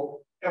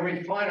circle,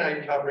 every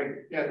finite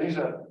covering, yeah, these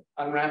are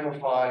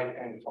unramified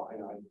and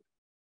finite.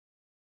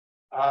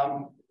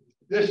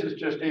 this is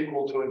just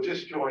equal to a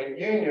disjoint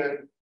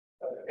union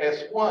of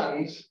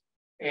S1s,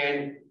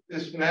 and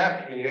this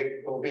map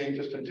here will be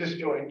just a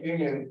disjoint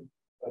union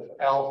of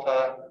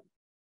alpha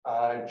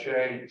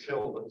J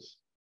tildes,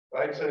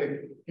 right? So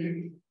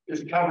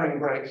this covering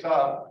breaks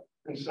up,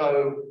 and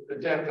so the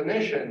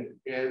definition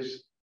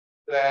is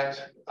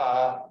that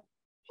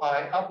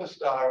pi upper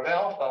star of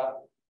alpha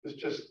is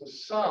just the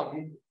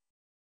sum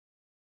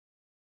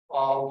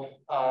of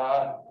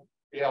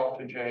the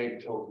alpha J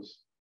tildes,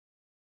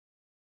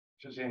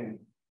 which is in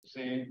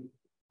Z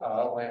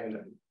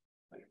lambda.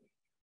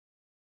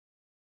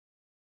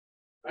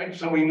 Right,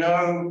 so we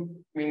know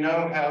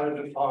how to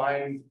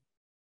define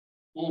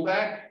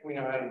pullback, we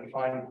know how to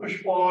define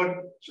push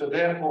forward, so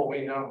therefore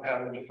we know how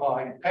to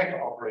define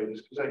Hecke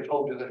operators, because I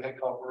told you that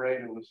Hecke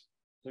operator was.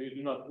 So you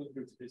do not put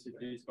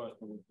multiplicities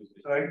corresponding to this.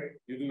 Sorry?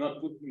 You do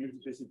not put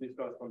multiplicities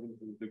corresponding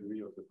to the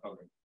degree of the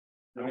covering.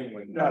 No,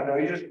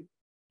 you just,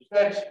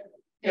 that's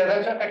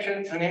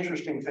actually an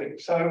interesting thing.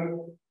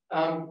 So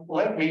I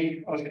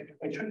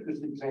took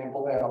this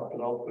example out,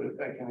 but I'll put it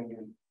back in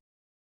again.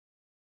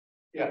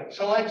 Yeah,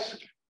 so let's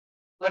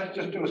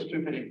just do a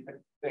stupid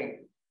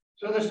thing.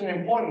 So there's an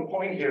important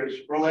point here.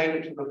 It's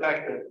related to the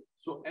fact that.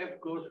 So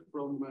F goes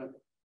from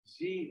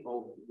Z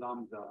of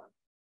lambda.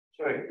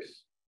 Sorry,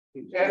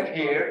 F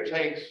here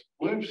takes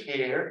loops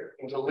here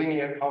into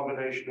linear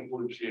combination of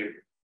loops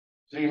here,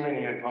 Z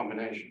linear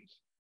combinations.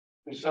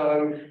 And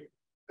so,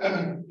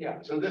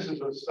 yeah, so this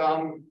is a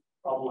sum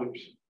of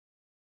loops.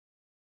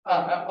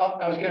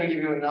 I was going to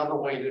give you another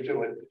way to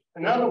do it.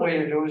 Another way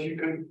to do it is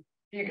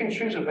you can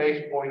choose a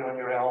base point on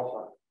your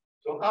alpha.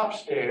 So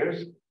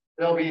upstairs,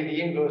 there'll be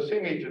the inverse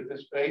image of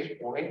this base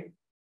point.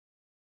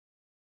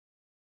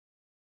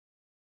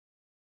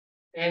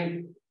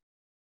 And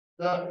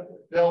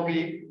there'll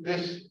be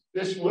this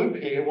loop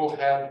here will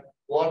have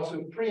lots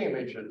of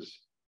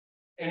pre-images.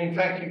 And in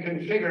fact, you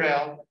can figure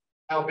out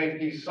how big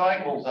these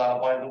cycles are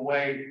by the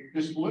way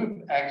this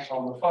loop acts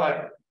on the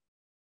fiber.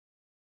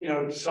 You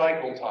know,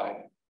 cycle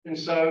type. And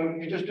so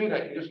you just do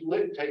that. You just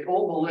take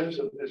all the lifts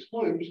of this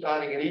loop,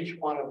 starting at each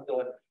one of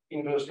the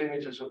inverse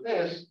images of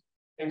this,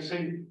 and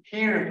see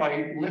here, if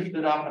I lift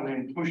it up and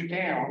then push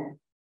down,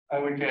 I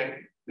would get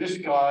this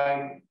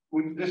guy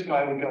would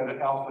go to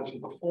alpha to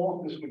the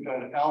fourth, this would go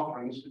to alpha,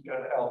 and this would go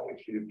to alpha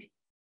cubed.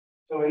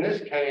 So in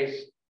this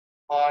case,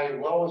 pi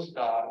lower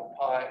star,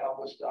 pi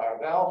upper star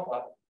of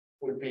alpha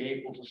would be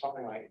equal to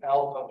something like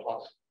alpha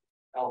plus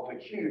alpha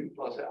cubed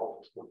plus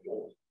alpha to the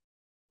fourth.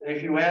 And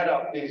if you add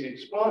up these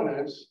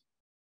exponents,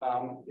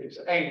 it's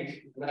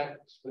 8, and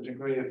that's the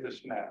degree of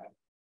this map.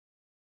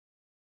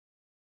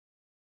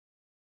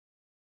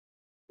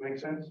 Make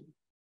sense?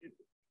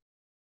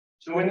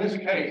 So in this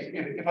case,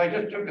 if I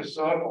just took a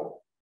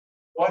circle,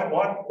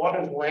 what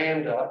is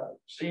lambda,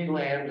 C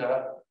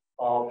lambda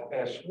of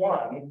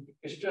S1?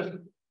 It's just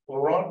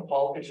Laurent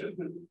pole, it's just,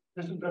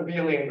 this is the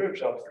abelian group,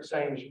 so it's the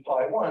same as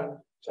pi 1,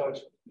 so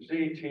it's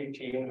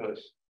ZTT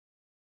inverse,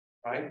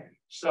 right?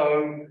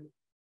 So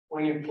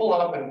when you pull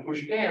up and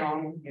push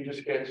down, you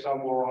just get some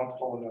Laurent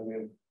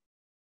polynomial.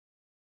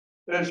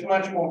 But it's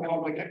much more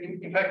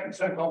complicated. In fact, it's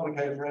so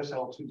complicated for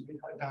SL2,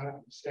 I don't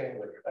understand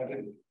it. I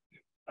didn't.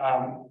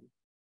 All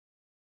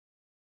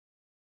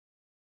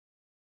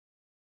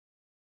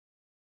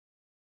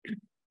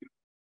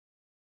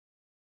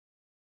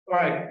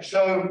right,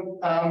 so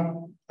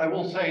I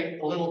will say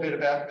a little bit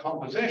about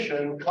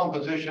composition.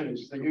 Composition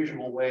is the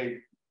usual way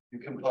you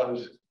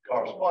compose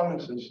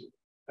correspondences.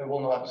 I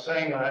will not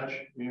say much.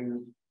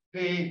 You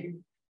P,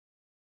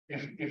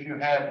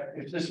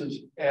 if this is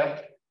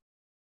F,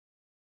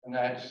 and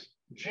that's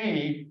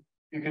G,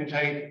 you can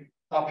take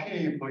up here,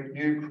 you put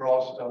U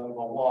crossed over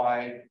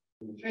Y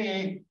and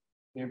V.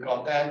 You've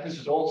got that. This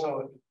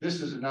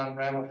is an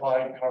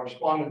unramified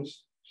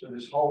correspondence. So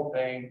this whole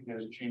thing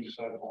is G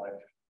circle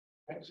F.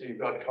 Okay, so you've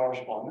got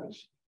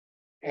correspondence.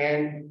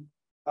 And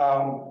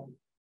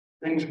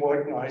things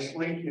work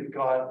nicely. You've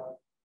got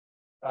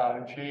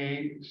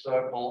G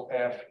circle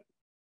F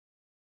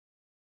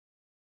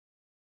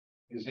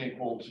is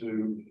equal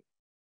to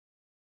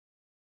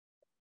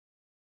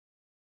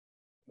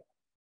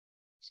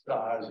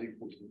star is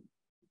equal to,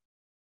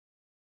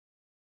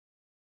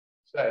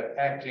 so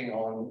acting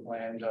on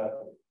lambda.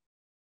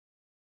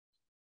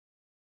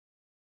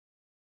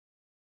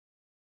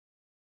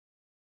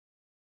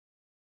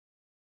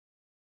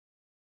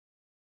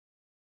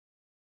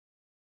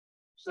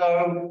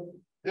 So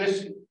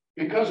this,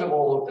 because of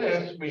all of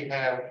this,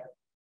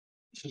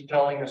 this is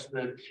telling us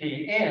that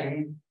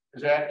Tn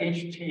is that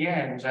each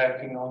Tn is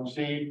acting on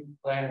Z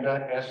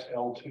lambda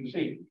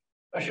SL2Z.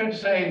 I should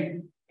say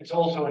it's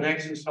also an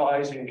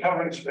exercise in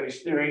covering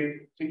space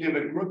theory to give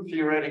a group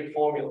theoretic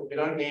formula. You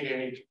don't need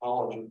any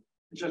topology.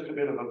 It's just a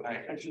bit of a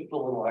pain. It's just a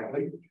little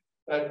ugly.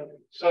 But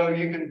so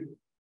you can.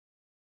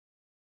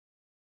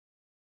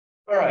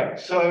 All right.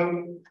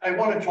 So I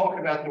want to talk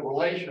about the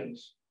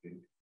relations.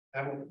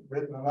 I haven't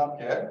written them up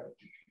yet.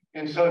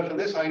 And so for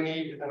this, I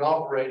need an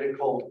operator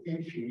called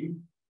ET.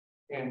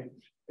 And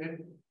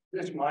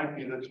this might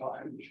be the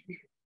time.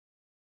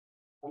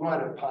 I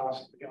might have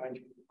passed the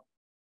idea.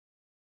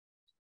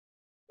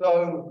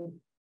 So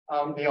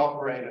the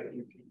operator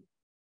EP.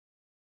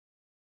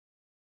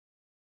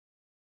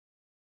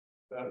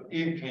 So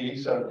EP,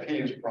 so P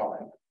is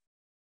prime.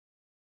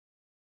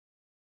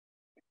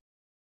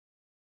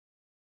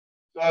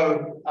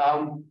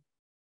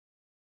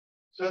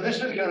 So this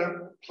is going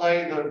to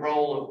play the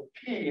role of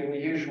P in the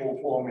usual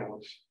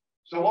formulas.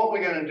 So what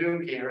we're going to do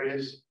here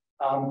is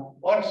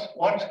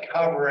what's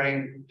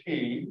covering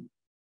P?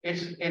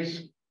 It's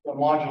the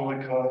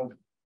modular curve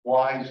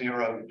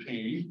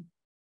Y0P.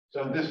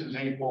 So this is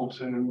equal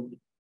to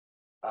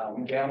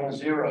gamma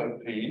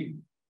 0P,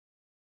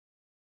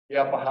 the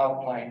upper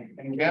half plane,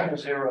 and gamma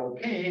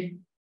 0P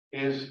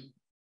is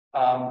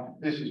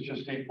this is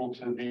just equal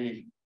to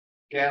the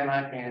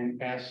gamma in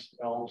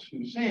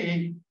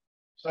SL2Z,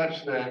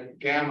 such that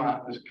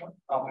gamma is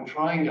upper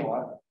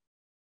triangular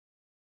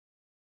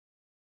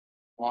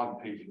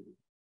log P.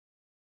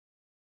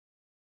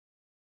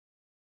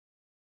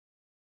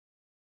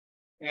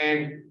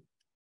 And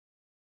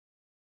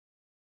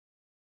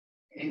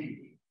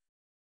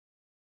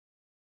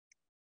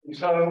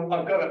so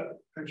I've got a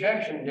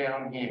projection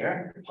down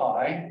here,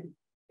 pi,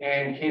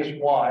 and here's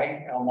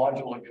y, our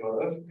modular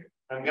curve.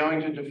 I'm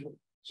going to,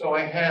 so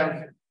I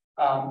have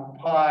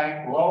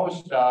pi lower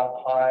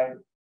star, pi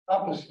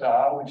upper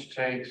star, which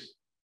takes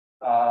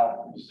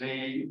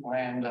z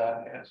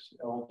lambda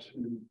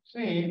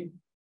SL2Z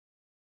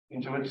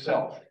into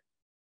itself.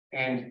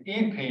 And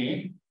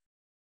EP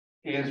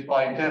is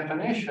by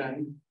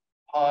definition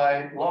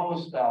pi lower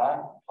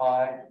star,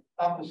 pi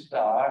upper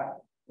star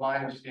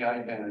minus the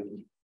identity.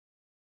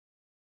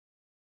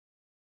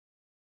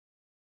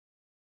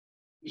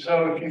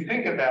 So if you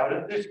think about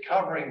it, this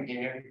covering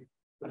here,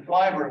 the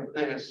fiber of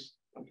this,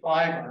 the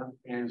fiber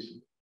is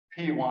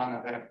P1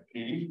 of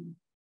FP,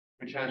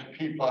 which has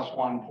P plus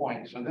 1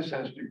 point. So this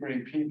has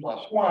degree P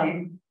plus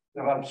 1.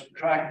 So I've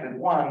subtracted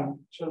 1.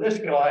 So this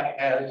guy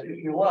has,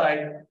 if you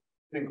like,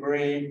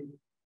 degree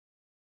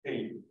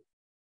P.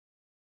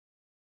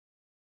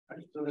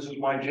 So this is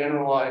my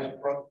generalized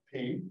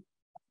P.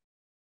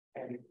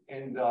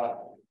 And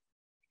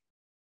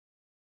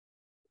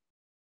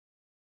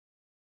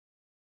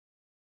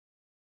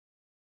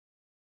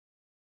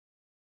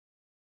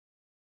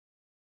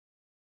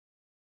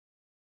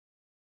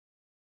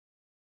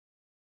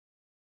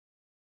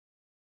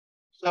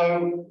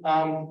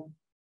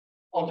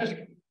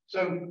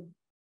so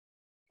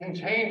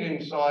contained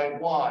inside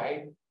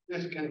Y,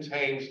 this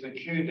contains the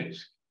Q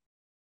disk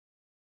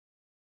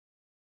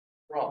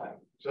prime.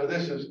 So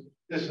this is,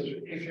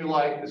 if you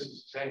like, this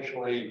is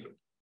essentially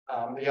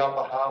the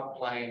upper half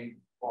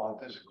plane of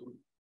this group.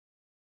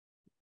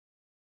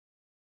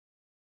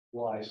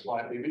 Y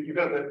slightly, but you've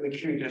got the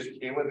Q disk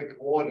here where the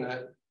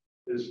coordinate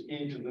is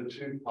e to the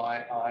 2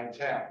 pi I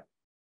tau.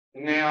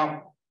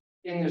 Now,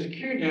 in this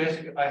Q disk,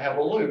 I have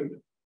a loop.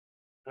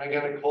 And I'm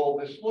going to call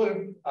this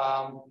loop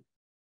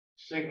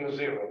sigma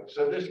 0.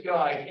 So this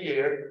guy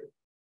here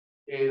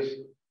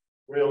is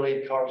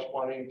really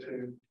corresponding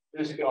to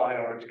this guy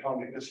or its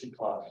conjugacy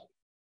class.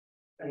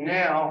 And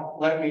now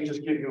let me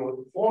just give you a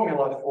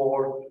formula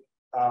for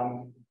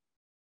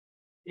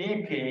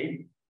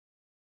EP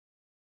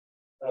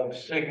of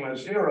sigma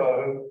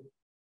 0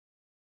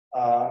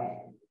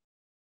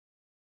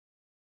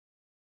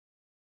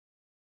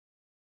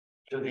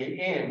 to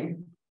the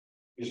n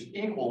is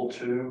equal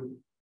to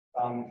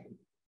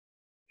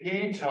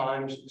P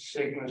times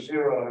sigma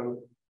 0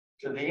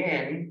 to the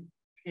n,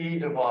 P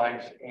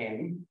divides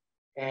n,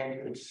 and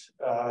it's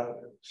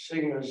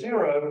sigma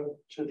 0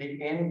 to the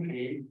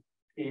np,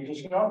 P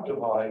does not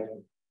divide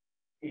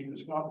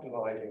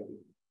n.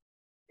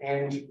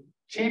 And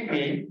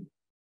TP,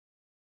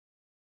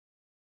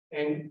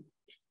 and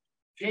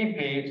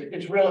TP,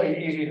 it's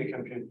really easy to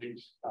compute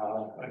these.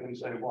 I can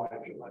say why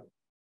if you like.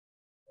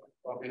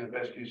 Probably the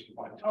best use of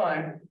my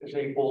time is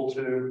equal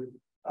to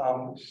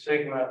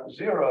sigma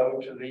 0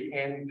 to the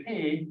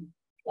np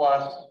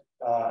plus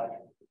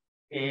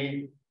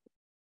E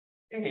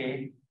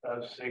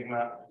of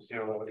sigma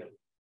 0.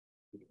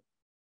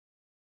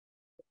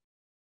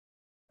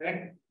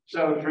 Okay,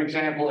 so for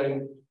example,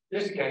 in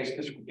this case,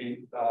 this would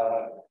be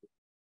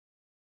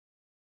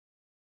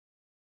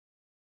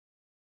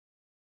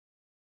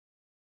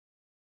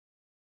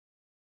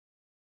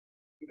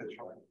that's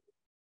right.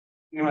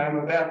 You know, I'm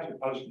about to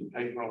post the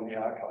paper on the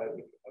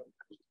archive.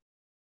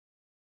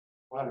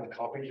 I have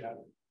copied that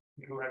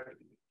correctly.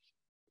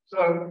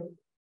 So,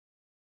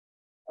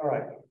 all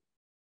right.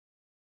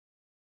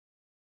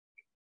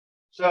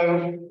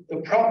 So the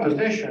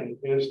proposition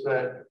is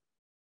that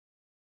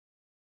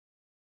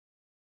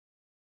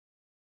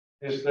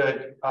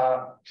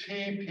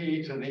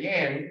TP to the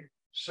n,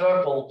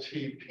 circle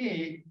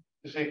TP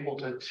is equal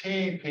to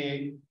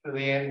TP to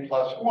the n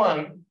plus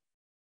 1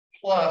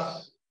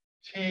 plus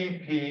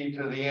TP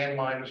to the n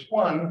minus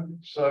 1,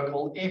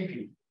 circle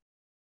EP.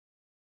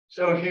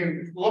 So if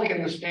you look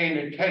in the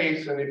standard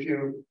case, and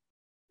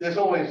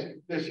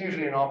there's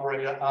usually an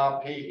operator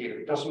RP here.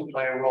 It doesn't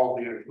play a role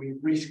here. If we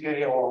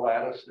rescale a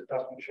lattice, it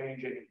doesn't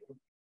change anything.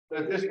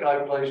 But this guy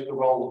plays the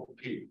role of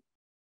P.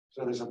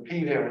 So there's a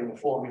P there in the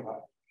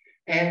formula.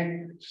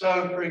 And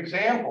so, for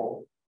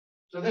example,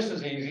 so this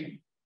is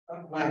easy.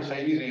 When I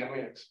say easy, I mean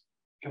it's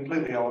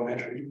completely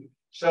elementary.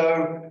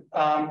 So,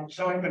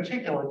 so in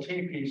particular,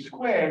 TP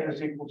squared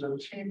is equal to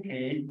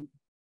TP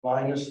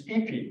minus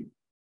EP.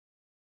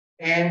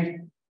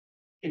 And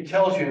it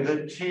tells you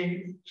that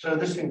so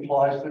this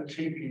implies that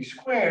TP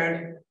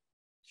squared,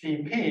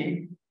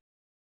 TP,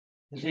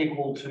 is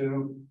equal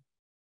to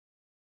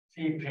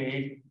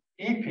TP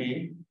EP.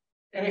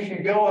 And if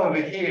you go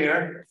over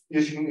here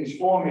using these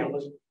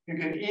formulas, you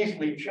can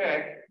easily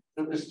check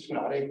that this is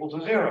not equal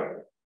to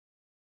 0.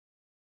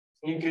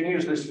 You can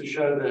use this to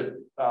show that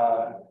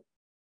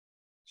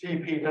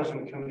TP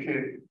doesn't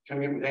commute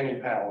with any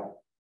power.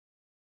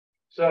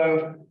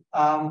 So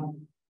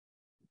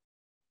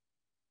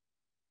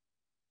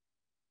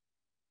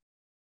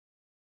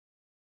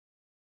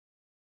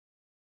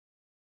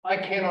I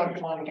cannot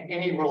find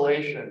any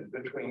relation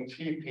between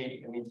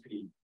TP and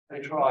EP. I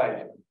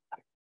tried.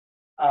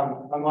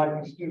 I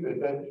might be stupid,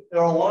 but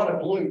there are a lot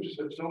of loops.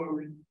 So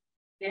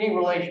any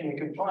relation you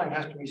can find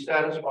has to be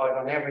satisfied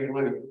on every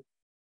loop.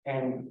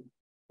 And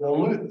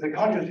the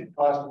conjugacy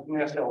classes in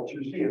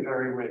SL2Z are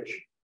very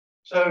rich.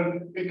 So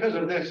because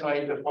of this,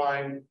 I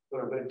define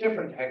sort of a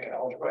different Hecke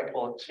algebra. I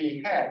call it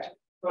T hat.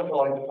 First of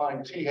all, I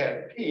define T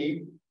hat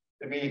P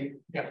to be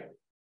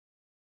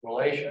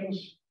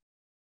relations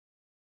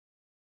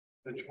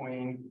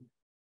between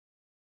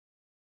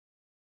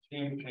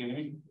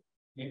TP,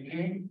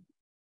 EP.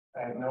 I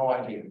have no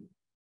idea.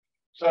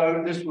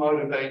 So this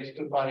motivates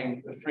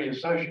defining the free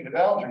associative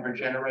algebra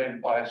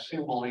generated by a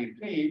symbol EP,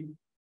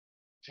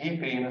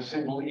 TP and a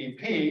symbol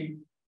EP,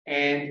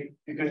 and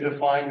you can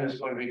define this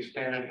sort of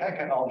extended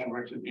Hecke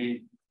algebra to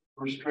be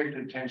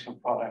restricted tensor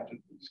product of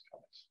these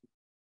kinds.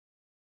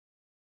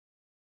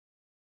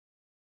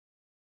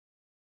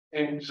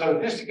 And so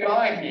this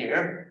guy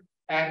here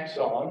acts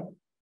on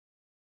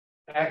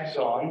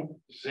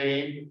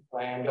Z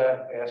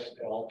lambda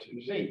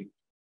SL2Z.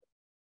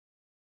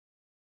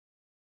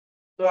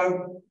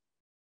 So,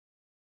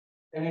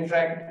 and in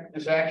fact,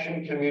 this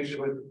action commutes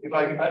with,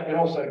 it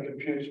also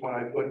computes when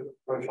I put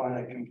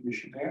profinite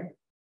completion there.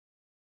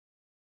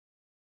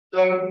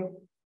 So,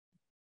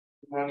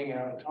 I'm running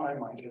out of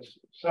time, I guess.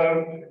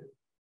 So,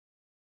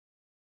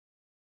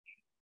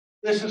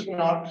 this is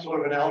not sort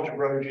of an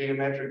algebra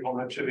geometrical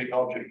motivic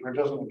object, or it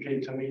doesn't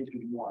appear to me to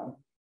be one.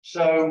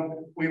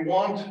 So, we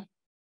want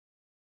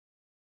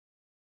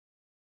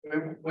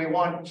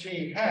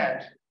T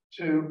hat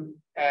to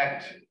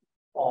act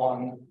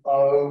on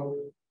O,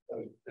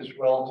 this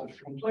relative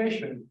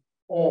completion,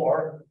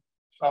 or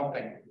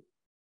something.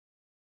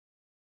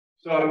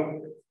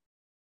 So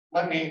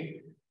let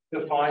me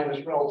define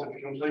this relative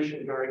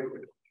completion very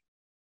quickly.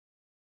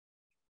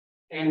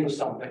 And the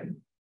something.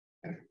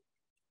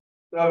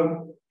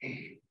 So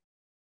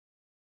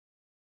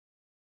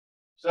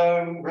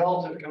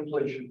relative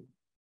completion.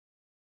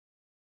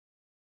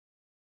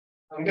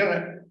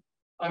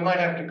 I might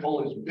have to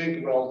call this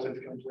big relative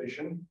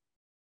completion.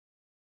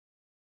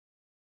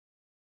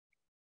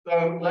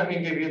 So let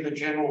me give you the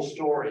general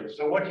story.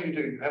 So what do?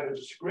 You have a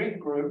discrete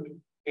group,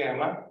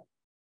 gamma.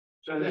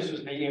 So this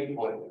is the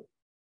input.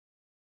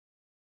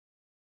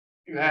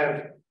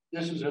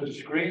 This is a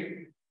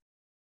discrete,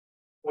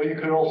 or you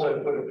could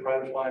also put a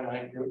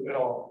profinite group, but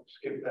I'll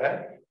skip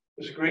that.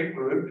 Discrete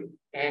group,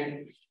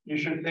 and you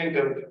should think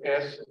of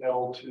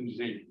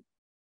SL2Z.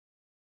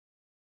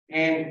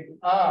 And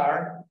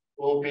R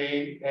will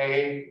be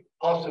a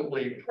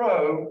possibly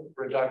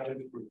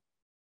pro-reductive group.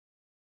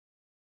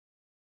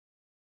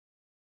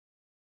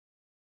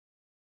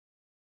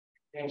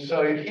 And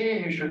so here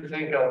you should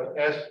think of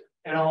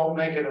and I'll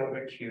make it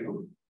over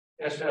Q,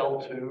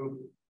 SL2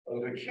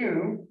 over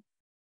Q,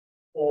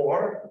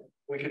 or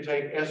we could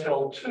take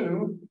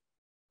SL2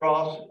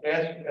 cross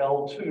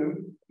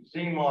SL2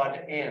 Z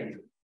mod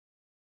N.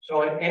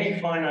 So any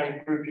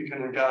finite group you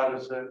can regard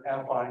as an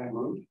affine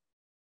group.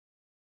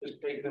 Just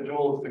take the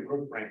dual of the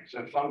group ring,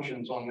 so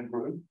functions on the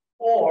group.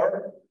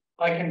 Or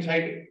I can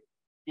take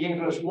the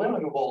inverse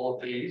limit of all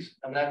of these,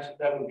 and that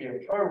would be a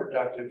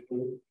pro-reductive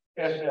group,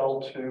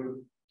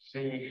 SL2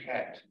 Z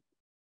hat.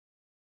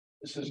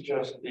 This is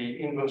just the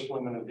inverse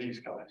limit of these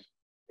guys.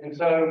 And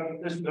so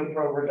this is a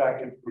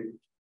pro-reductive group.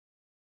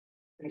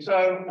 And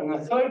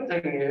the third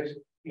thing is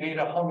you need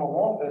a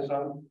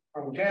homomorphism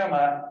from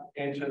gamma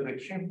into the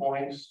Q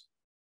points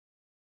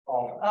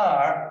of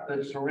R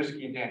that's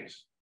Zariski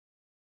dense.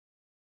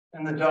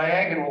 And the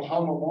diagonal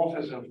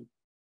homomorphism,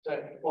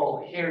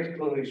 well, here it's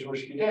clearly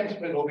Zariski dense,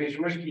 but it'll be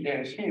Zariski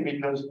dense here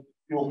because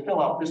you'll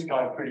fill up this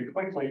guy pretty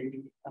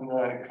quickly, and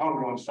the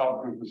congruent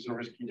subgroup is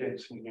Zariski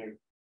dense in here.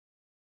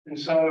 And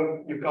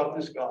so you've got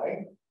this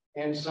guy.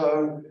 And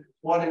so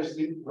what is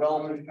the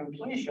relative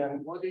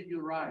completion? What did you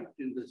write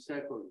in the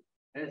second?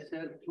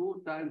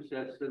 SL2 times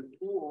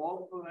SL2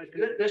 over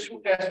this is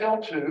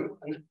SL2,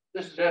 and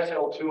this is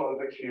SL2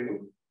 over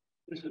Q.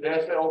 This is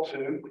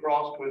SL2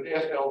 crossed with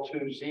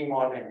SL2 Z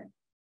mod N.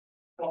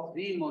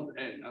 Z mod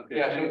N, okay.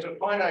 Yeah, so it's a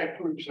finite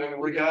group, so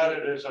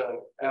regarded as a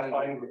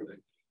affine group.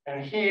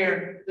 And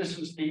here, this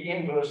is the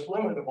inverse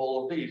limit of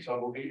all of these. So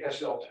it will be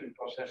SL2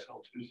 plus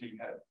SL2Z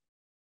hat.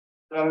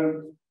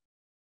 So,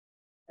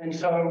 and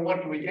so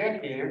what do we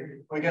get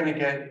here? We're going to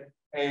get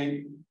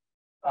a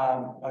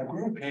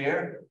group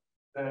here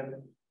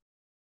that,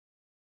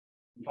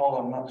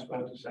 I'm not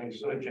supposed to say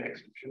surgex,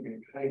 it should be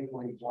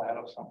faithfully flat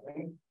or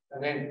something.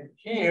 And then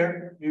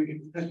here,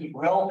 this is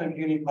relative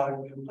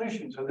unipotent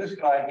completion. So this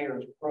guy here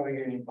is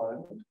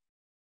pro-unipotent.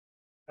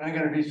 And I'm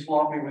going to be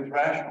sloppy with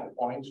rational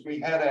points.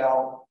 We had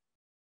our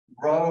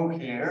row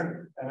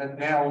here, and it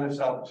now lives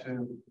up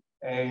to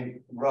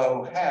a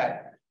row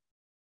hat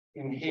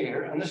in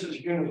here. And this is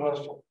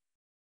universal.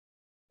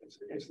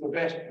 It's the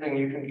best thing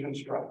you can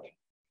construct.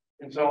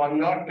 And so I'm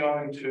not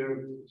going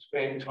to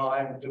spend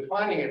time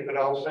defining it, but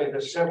I'll say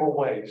there's several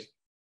ways.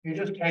 You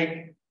just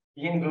take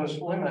the inverse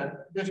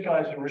limit. This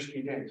guy's a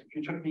risky dense. If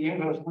you took the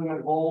inverse limit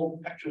of all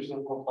pictures that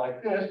look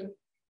like this,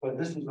 but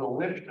this is a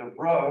lift of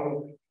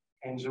rho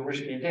and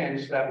Zariski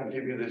dense, that would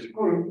give you this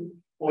group.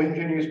 Or you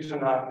can use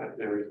Tanaka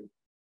theory,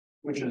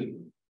 which is,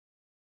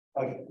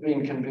 I've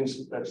been convinced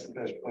that that's the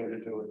best way to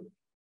do it.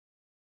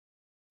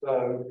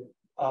 So,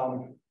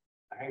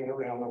 hanging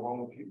around the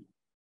wrong people.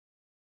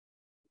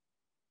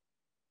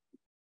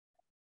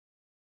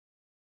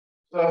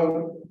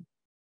 So,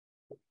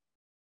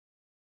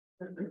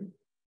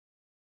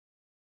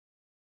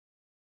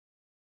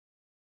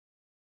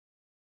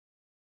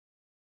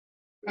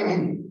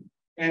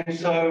 and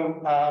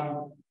so,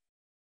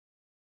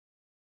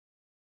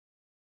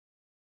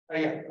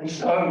 yeah, and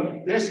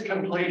so this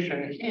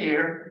completion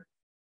here,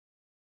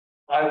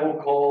 I will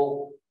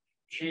call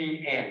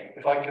Gn.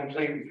 If I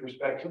complete with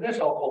respect to this,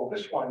 I'll call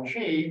this one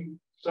G.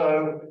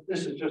 So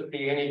this is just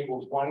the n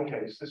equals 1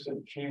 case. This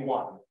is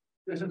G1.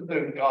 This is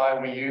the guy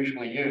we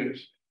usually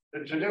use.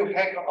 But to do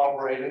Hecke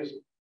operators,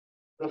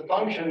 the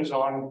functions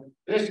on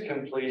this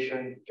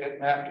completion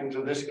get mapped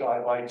into this guy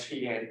by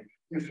Tn.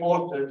 You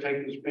force to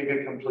take this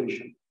bigger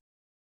completion.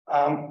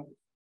 I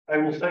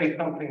will say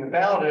something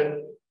about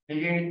it.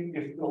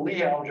 If the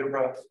Lie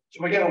algebra,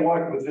 so we're going to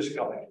work with this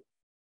guy.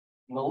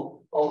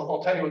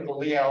 I'll tell you what the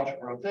Lie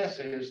algebra of this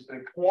is.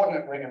 The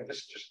coordinate ring of this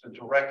is just the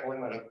direct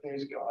limit of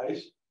these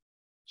guys.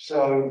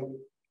 So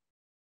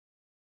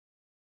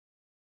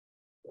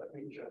let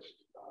me just,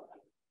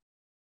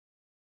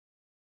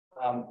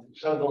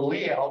 so the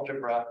Lie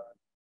algebra,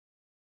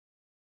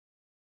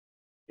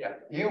 yeah,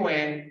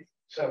 UN,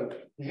 so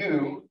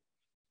U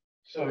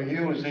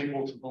is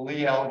equal to the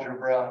Lie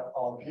algebra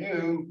of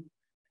U,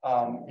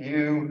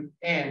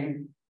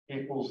 UN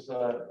equals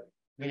the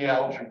Lie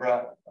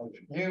algebra of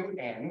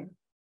UN,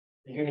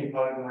 the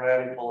unipotent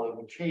radical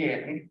of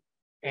Gn,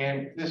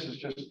 and this is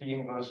just the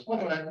inverse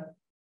limit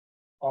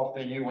of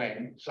the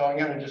UN. So I'm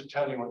going to just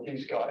tell you what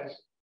these guys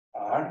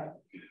are.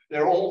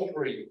 They're all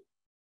free.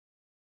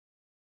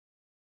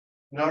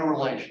 No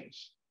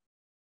relations.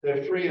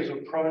 They're free as a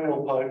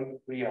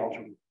pronilpotent Lie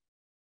algebra.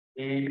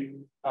 To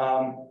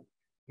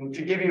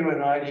give you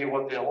an idea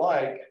what they're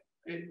like,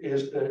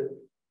 is that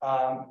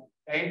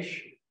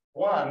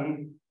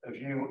H1 of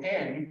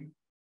UN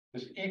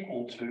is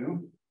equal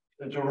to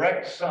the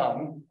direct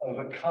sum of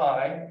a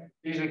chi.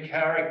 These are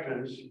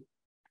characters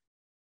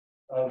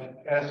of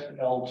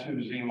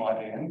SL2Z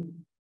mod n.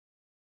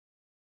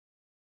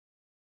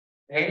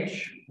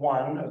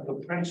 H1 of the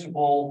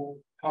principal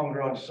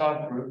congruent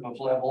subgroup of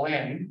level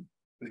n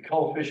with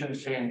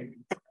coefficients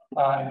in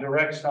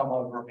direct sum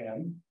over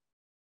m.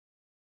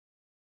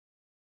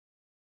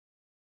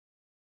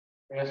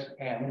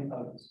 Sn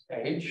of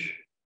H.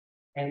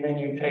 And then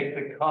you take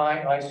the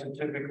chi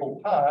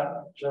isotypical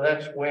part. So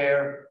that's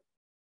where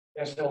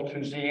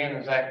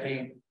SL2Zn is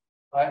acting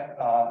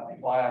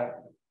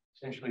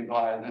essentially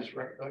via this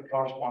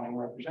corresponding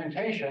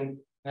representation.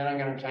 Then I'm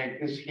going to take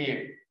this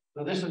here.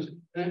 So this is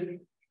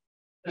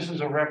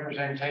a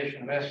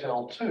representation of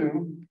SL2,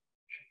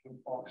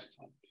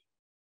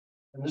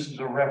 and this is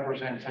a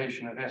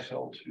representation of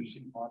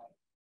SL2Z.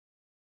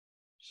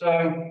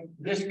 So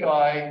this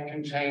guy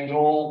contains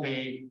all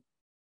the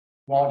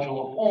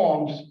modular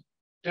forms,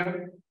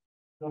 the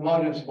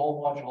motives of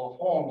all modular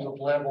forms of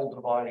level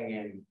dividing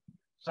n.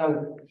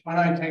 So when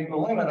I take the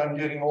limit, I'm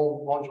getting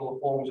all modular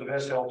forms of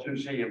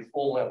SL2Z at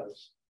full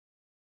levels.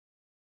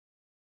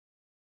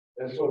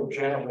 They're sort of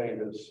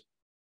generators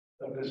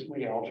of this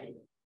Lie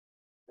algebra.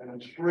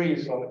 And it's free,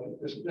 so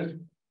this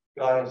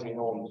guy is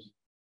enormous.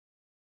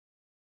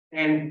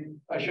 And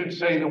I should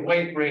say the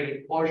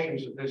weight-rated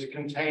quotients of this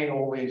contain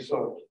all these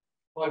sort of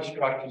Hodge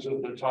structures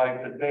of the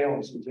type that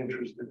valence is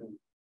interested in.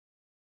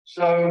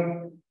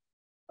 So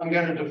I'm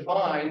going to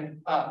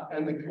define,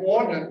 and the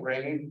coordinate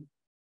ring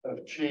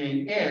of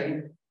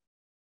Gn,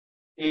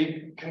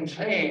 it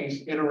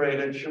contains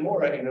iterated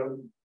Shimura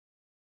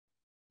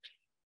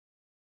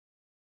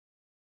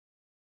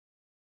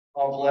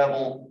of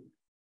level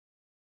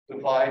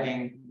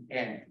dividing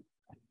n.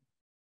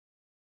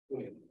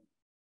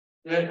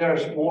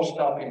 There's more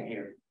stuff in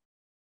here.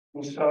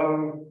 And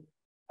so,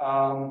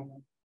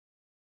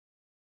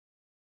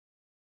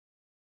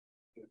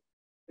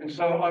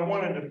 I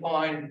want to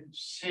define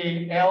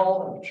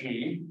CL of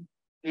G.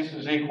 this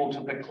is equal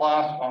to the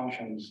class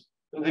functions.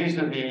 So these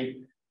are the,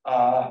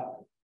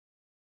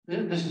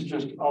 this is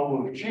just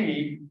O of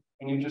G,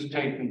 and you just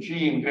take the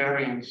G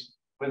invariants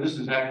where this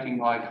is acting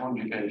by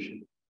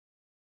conjugation.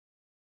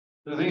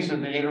 So these are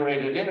the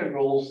iterated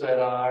integrals that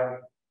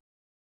are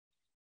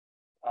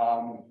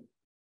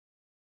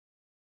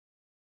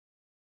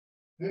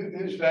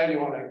whose value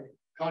on a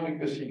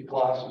conjugacy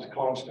class is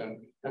constant,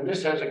 and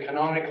this has a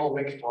canonical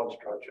mixed Hodge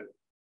structure.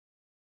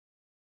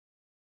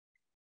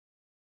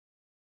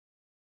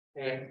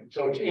 And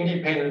so it's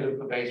independent of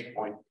the base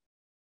point.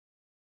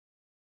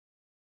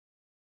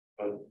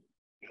 But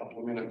a couple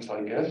of minutes,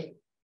 I guess.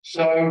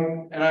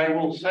 So, and I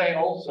will say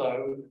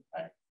also,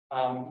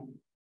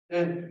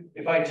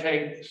 if I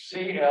take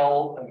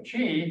CL of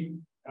G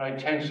and I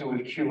tensor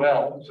with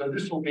QL, so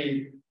this will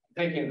be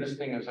thinking of this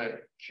thing as a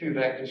Q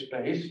vector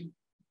space.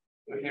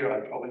 So here I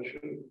probably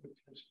should have put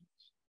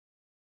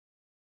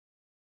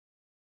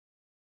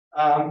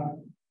tensors.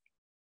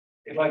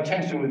 If I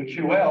tensor with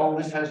QL,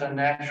 this has a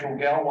natural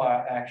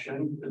Galois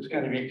action that's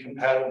going to be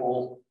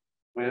compatible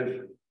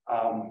with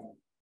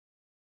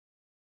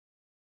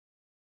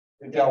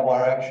the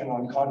Galois action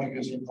on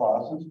conjugacy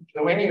classes.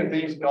 So any of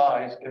these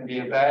guys can be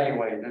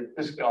evaluated.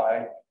 This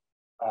guy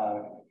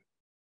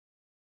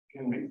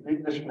can be,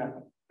 this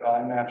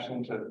guy maps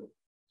into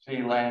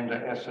Z lambda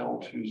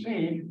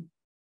SL2Z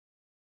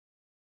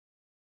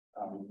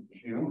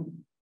Q,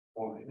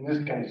 or in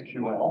this case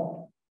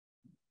QL.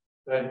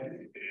 But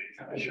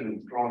I should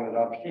have drawn it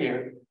up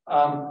here.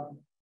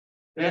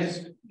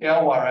 This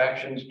Galois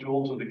action is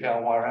dual to the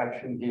Galois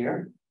action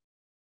here.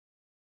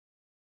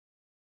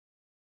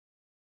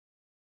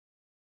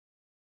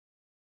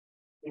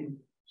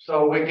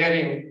 So we're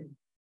getting,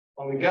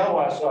 on the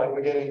Galois side,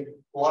 we're getting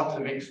lots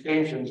of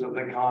extensions of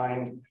the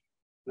kind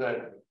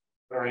that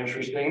are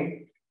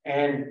interesting.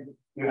 And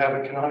you have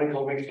a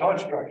canonical mixed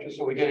Hodge structure,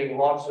 so we're getting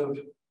lots of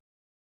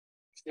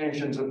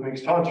extensions of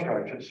mixed Hodge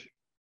structures.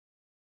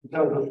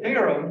 So the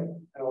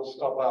theorem, and I'll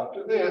stop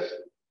after this,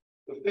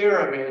 the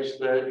theorem is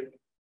that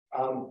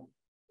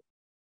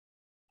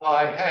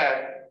phi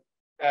hat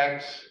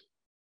acts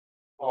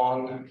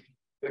on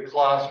the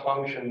class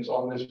functions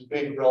on this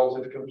big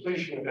relative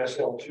completion of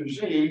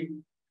SL2Z.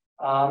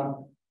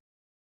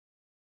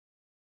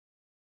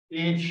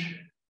 Each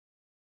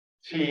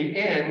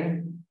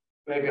Tn,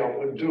 maybe I'll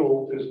put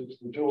dual because it's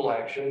the dual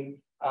action,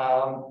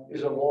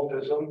 is a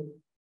morphism.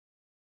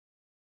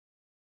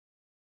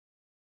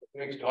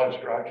 Mixed Hodge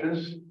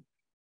structures.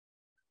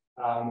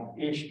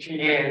 Each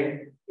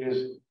Tn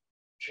is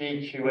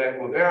GQ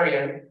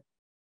equivariant.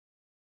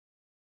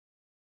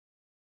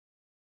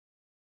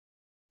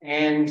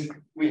 And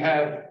we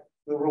have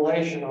the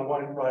relation, I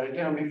won't write it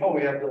down before,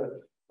 we have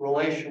the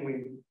relation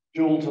we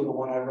dual to the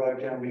one I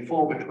wrote down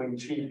before between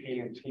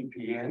TP and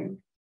TPN.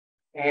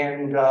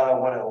 And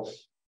what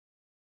else?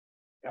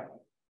 Yeah.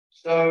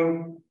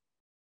 So,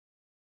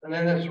 and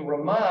then there's a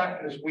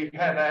remark as we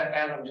have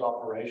Adams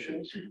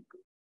operations.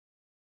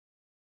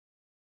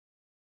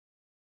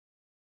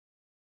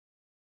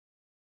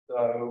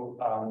 So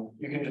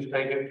you can just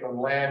take it from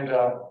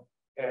lambda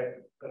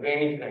of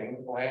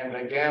anything,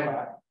 lambda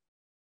gamma,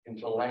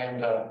 into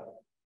lambda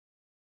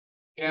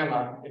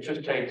gamma. It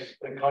just takes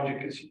the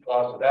conjugacy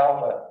class of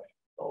alpha,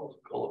 I'll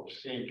call it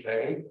CK.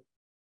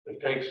 It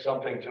takes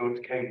something to its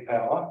K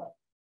power.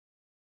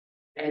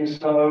 And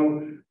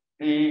so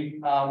the,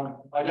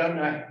 I don't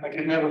know, I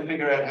could never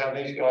figure out how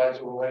these guys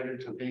are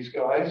related to these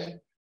guys,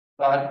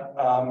 but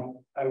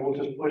I will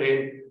just put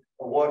in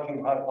a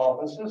working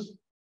hypothesis.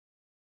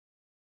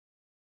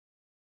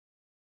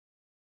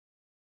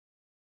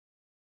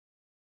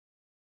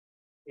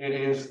 It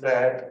is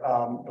that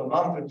the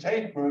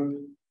Mumford-Tate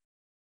group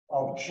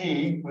of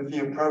G with the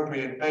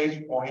appropriate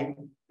base point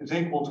is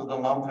equal to the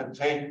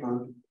Mumford-Tate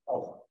group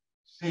of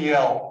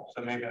CL.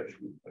 So maybe I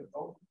should put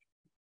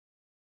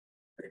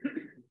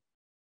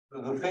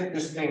so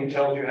this thing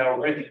tells you how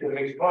rich the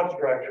mixed Hodge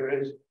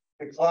structure is.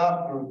 The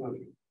class group of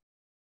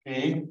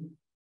G,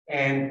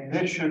 and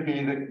this should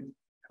be the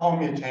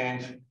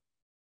commutant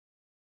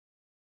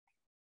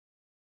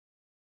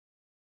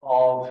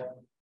of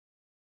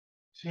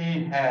T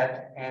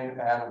hat and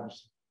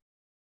Adams.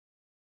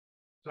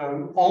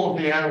 So all of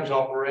the Adams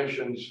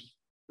operations,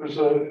 there's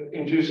a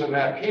inducer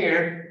map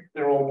here.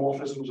 They're all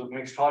morphisms of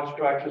mixed Hodge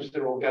structures.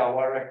 They're all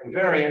Galois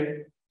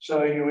equivariant. So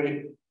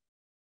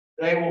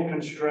they will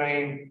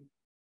constrain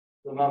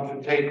the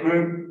Mumford-Tate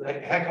group. The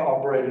Hecke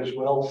operate as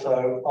well.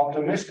 So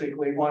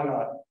optimistically, why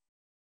not?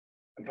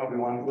 I probably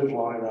won't live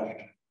long enough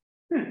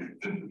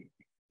to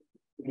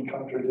be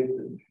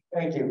contradicted.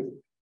 Thank you.